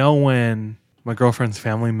I know when my girlfriend's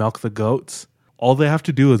family milk the goats, all they have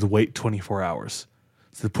to do is wait 24 hours.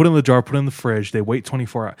 So they put it in the jar, put it in the fridge. They wait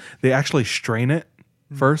 24 hours. They actually strain it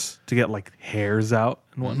first to get like hairs out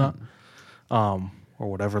and whatnot, or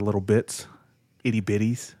whatever little bits, itty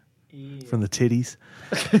bitties from the titties,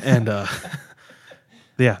 and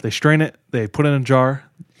yeah, they strain it. They put it in a jar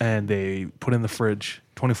and they put it in the fridge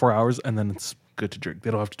 24 hours, and then it's good to drink.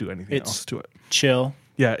 They don't have to do anything It's- else to it. Chill.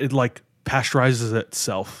 Yeah, it like pasteurizes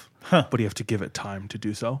itself, Huh. but you have to give it time to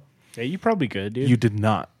do so. Yeah, you probably good, dude. You did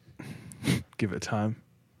not give it time.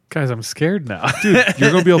 Guys, I'm scared now. Dude,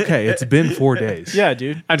 you're going to be okay. It's been 4 days. Yeah,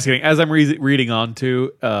 dude. I'm just kidding. As I'm reading on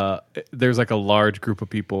to, there's like a large group of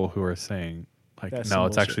people who are saying, like, That's no, some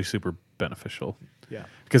it's bullshit. actually super beneficial. Yeah.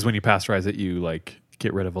 Because when you pasteurize it, you like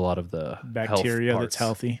get rid of a lot of the Bacteria health that's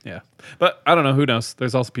parts. healthy. Yeah. But I don't know. Who knows?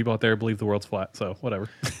 There's also people out there who believe the world's flat. So whatever.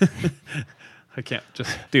 I can't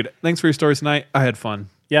just. Dude, thanks for your stories tonight. I had fun.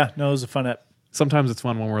 Yeah, no, it was a fun ep. Sometimes it's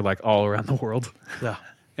fun when we're like all around the world. Yeah.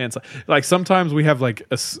 And it's like sometimes we have like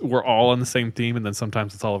we're all on the same team, and then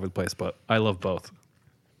sometimes it's all over the place. But I love both.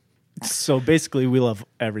 So basically, we love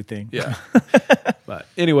everything. Yeah. But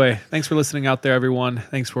anyway, thanks for listening out there, everyone.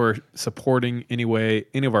 Thanks for supporting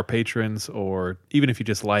any of our patrons, or even if you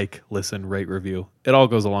just like, listen, rate, review. It all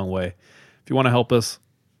goes a long way. If you want to help us,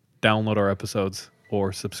 download our episodes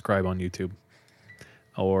or subscribe on YouTube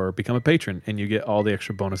or become a patron, and you get all the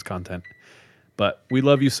extra bonus content. But we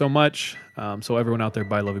love you so much. So everyone out there,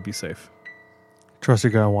 bye, love you, be safe. Trust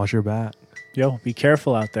your guy and watch your back. Yo, be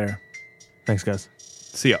careful out there. Thanks, guys.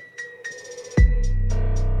 See ya.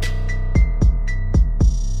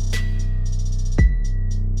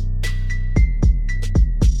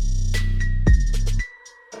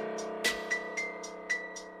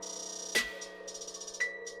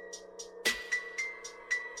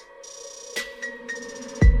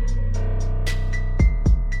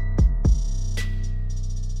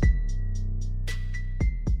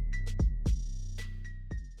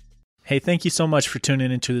 Hey, thank you so much for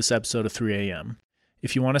tuning into this episode of 3 a.m.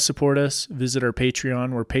 If you want to support us, visit our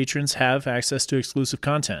Patreon where patrons have access to exclusive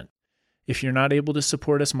content. If you're not able to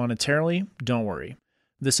support us monetarily, don't worry.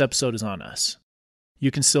 This episode is on us.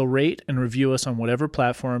 You can still rate and review us on whatever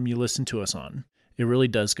platform you listen to us on. It really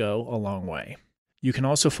does go a long way. You can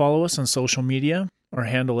also follow us on social media. Our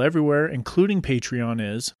handle everywhere, including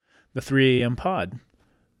Patreon, is the 3 a.m. pod.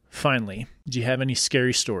 Finally, do you have any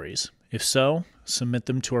scary stories? If so, submit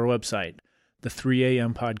them to our website,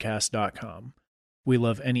 the3ampodcast.com. We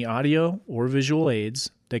love any audio or visual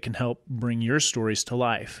aids that can help bring your stories to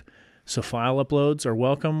life. So file uploads are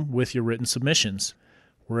welcome with your written submissions.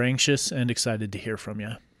 We're anxious and excited to hear from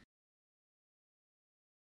you.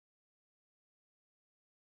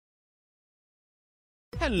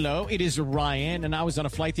 Hello, it is Ryan, and I was on a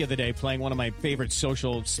flight the other day playing one of my favorite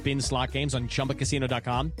social spin slot games on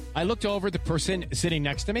ChumbaCasino.com. I looked over at the person sitting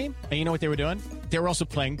next to me, and you know what they were doing? They were also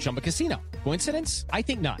playing Chumba Casino. Coincidence? I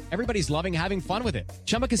think not. Everybody's loving having fun with it.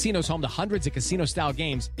 Chumba Casino is home to hundreds of casino-style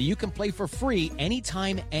games that you can play for free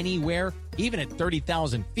anytime, anywhere, even at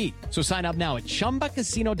 30,000 feet. So sign up now at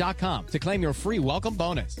ChumbaCasino.com to claim your free welcome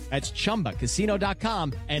bonus. That's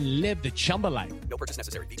ChumbaCasino.com and live the Chumba life. No purchase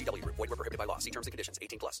necessary. VGW Group. Void where prohibited by law. See terms and conditions.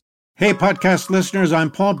 18+. Hey, podcast listeners, I'm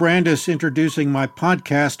Paul Brandis introducing my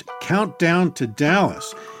podcast, Countdown to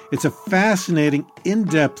Dallas. It's a fascinating,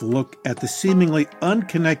 in-depth look at the seemingly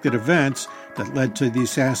unconnected events that led to the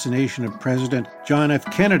assassination of President John F.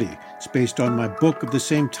 Kennedy. It's based on my book of the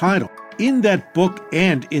same title. In that book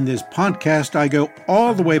and in this podcast, I go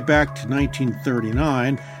all the way back to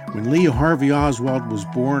 1939, when Lee Harvey Oswald was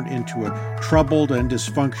born into a troubled and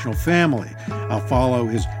dysfunctional family. I'll follow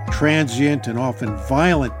his transient and often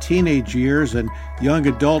violent teenage years and young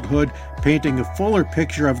adulthood, painting a fuller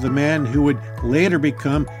picture of the man who would later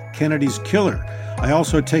become Kennedy's killer. I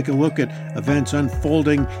also take a look at events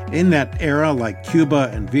unfolding in that era, like Cuba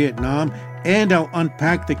and Vietnam, and I'll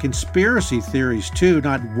unpack the conspiracy theories too,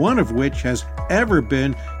 not one of which has ever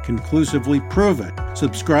been conclusively proven.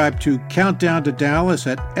 Subscribe to Countdown to Dallas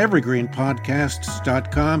at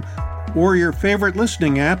evergreenpodcasts.com or your favorite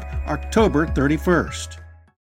listening app, October 31st.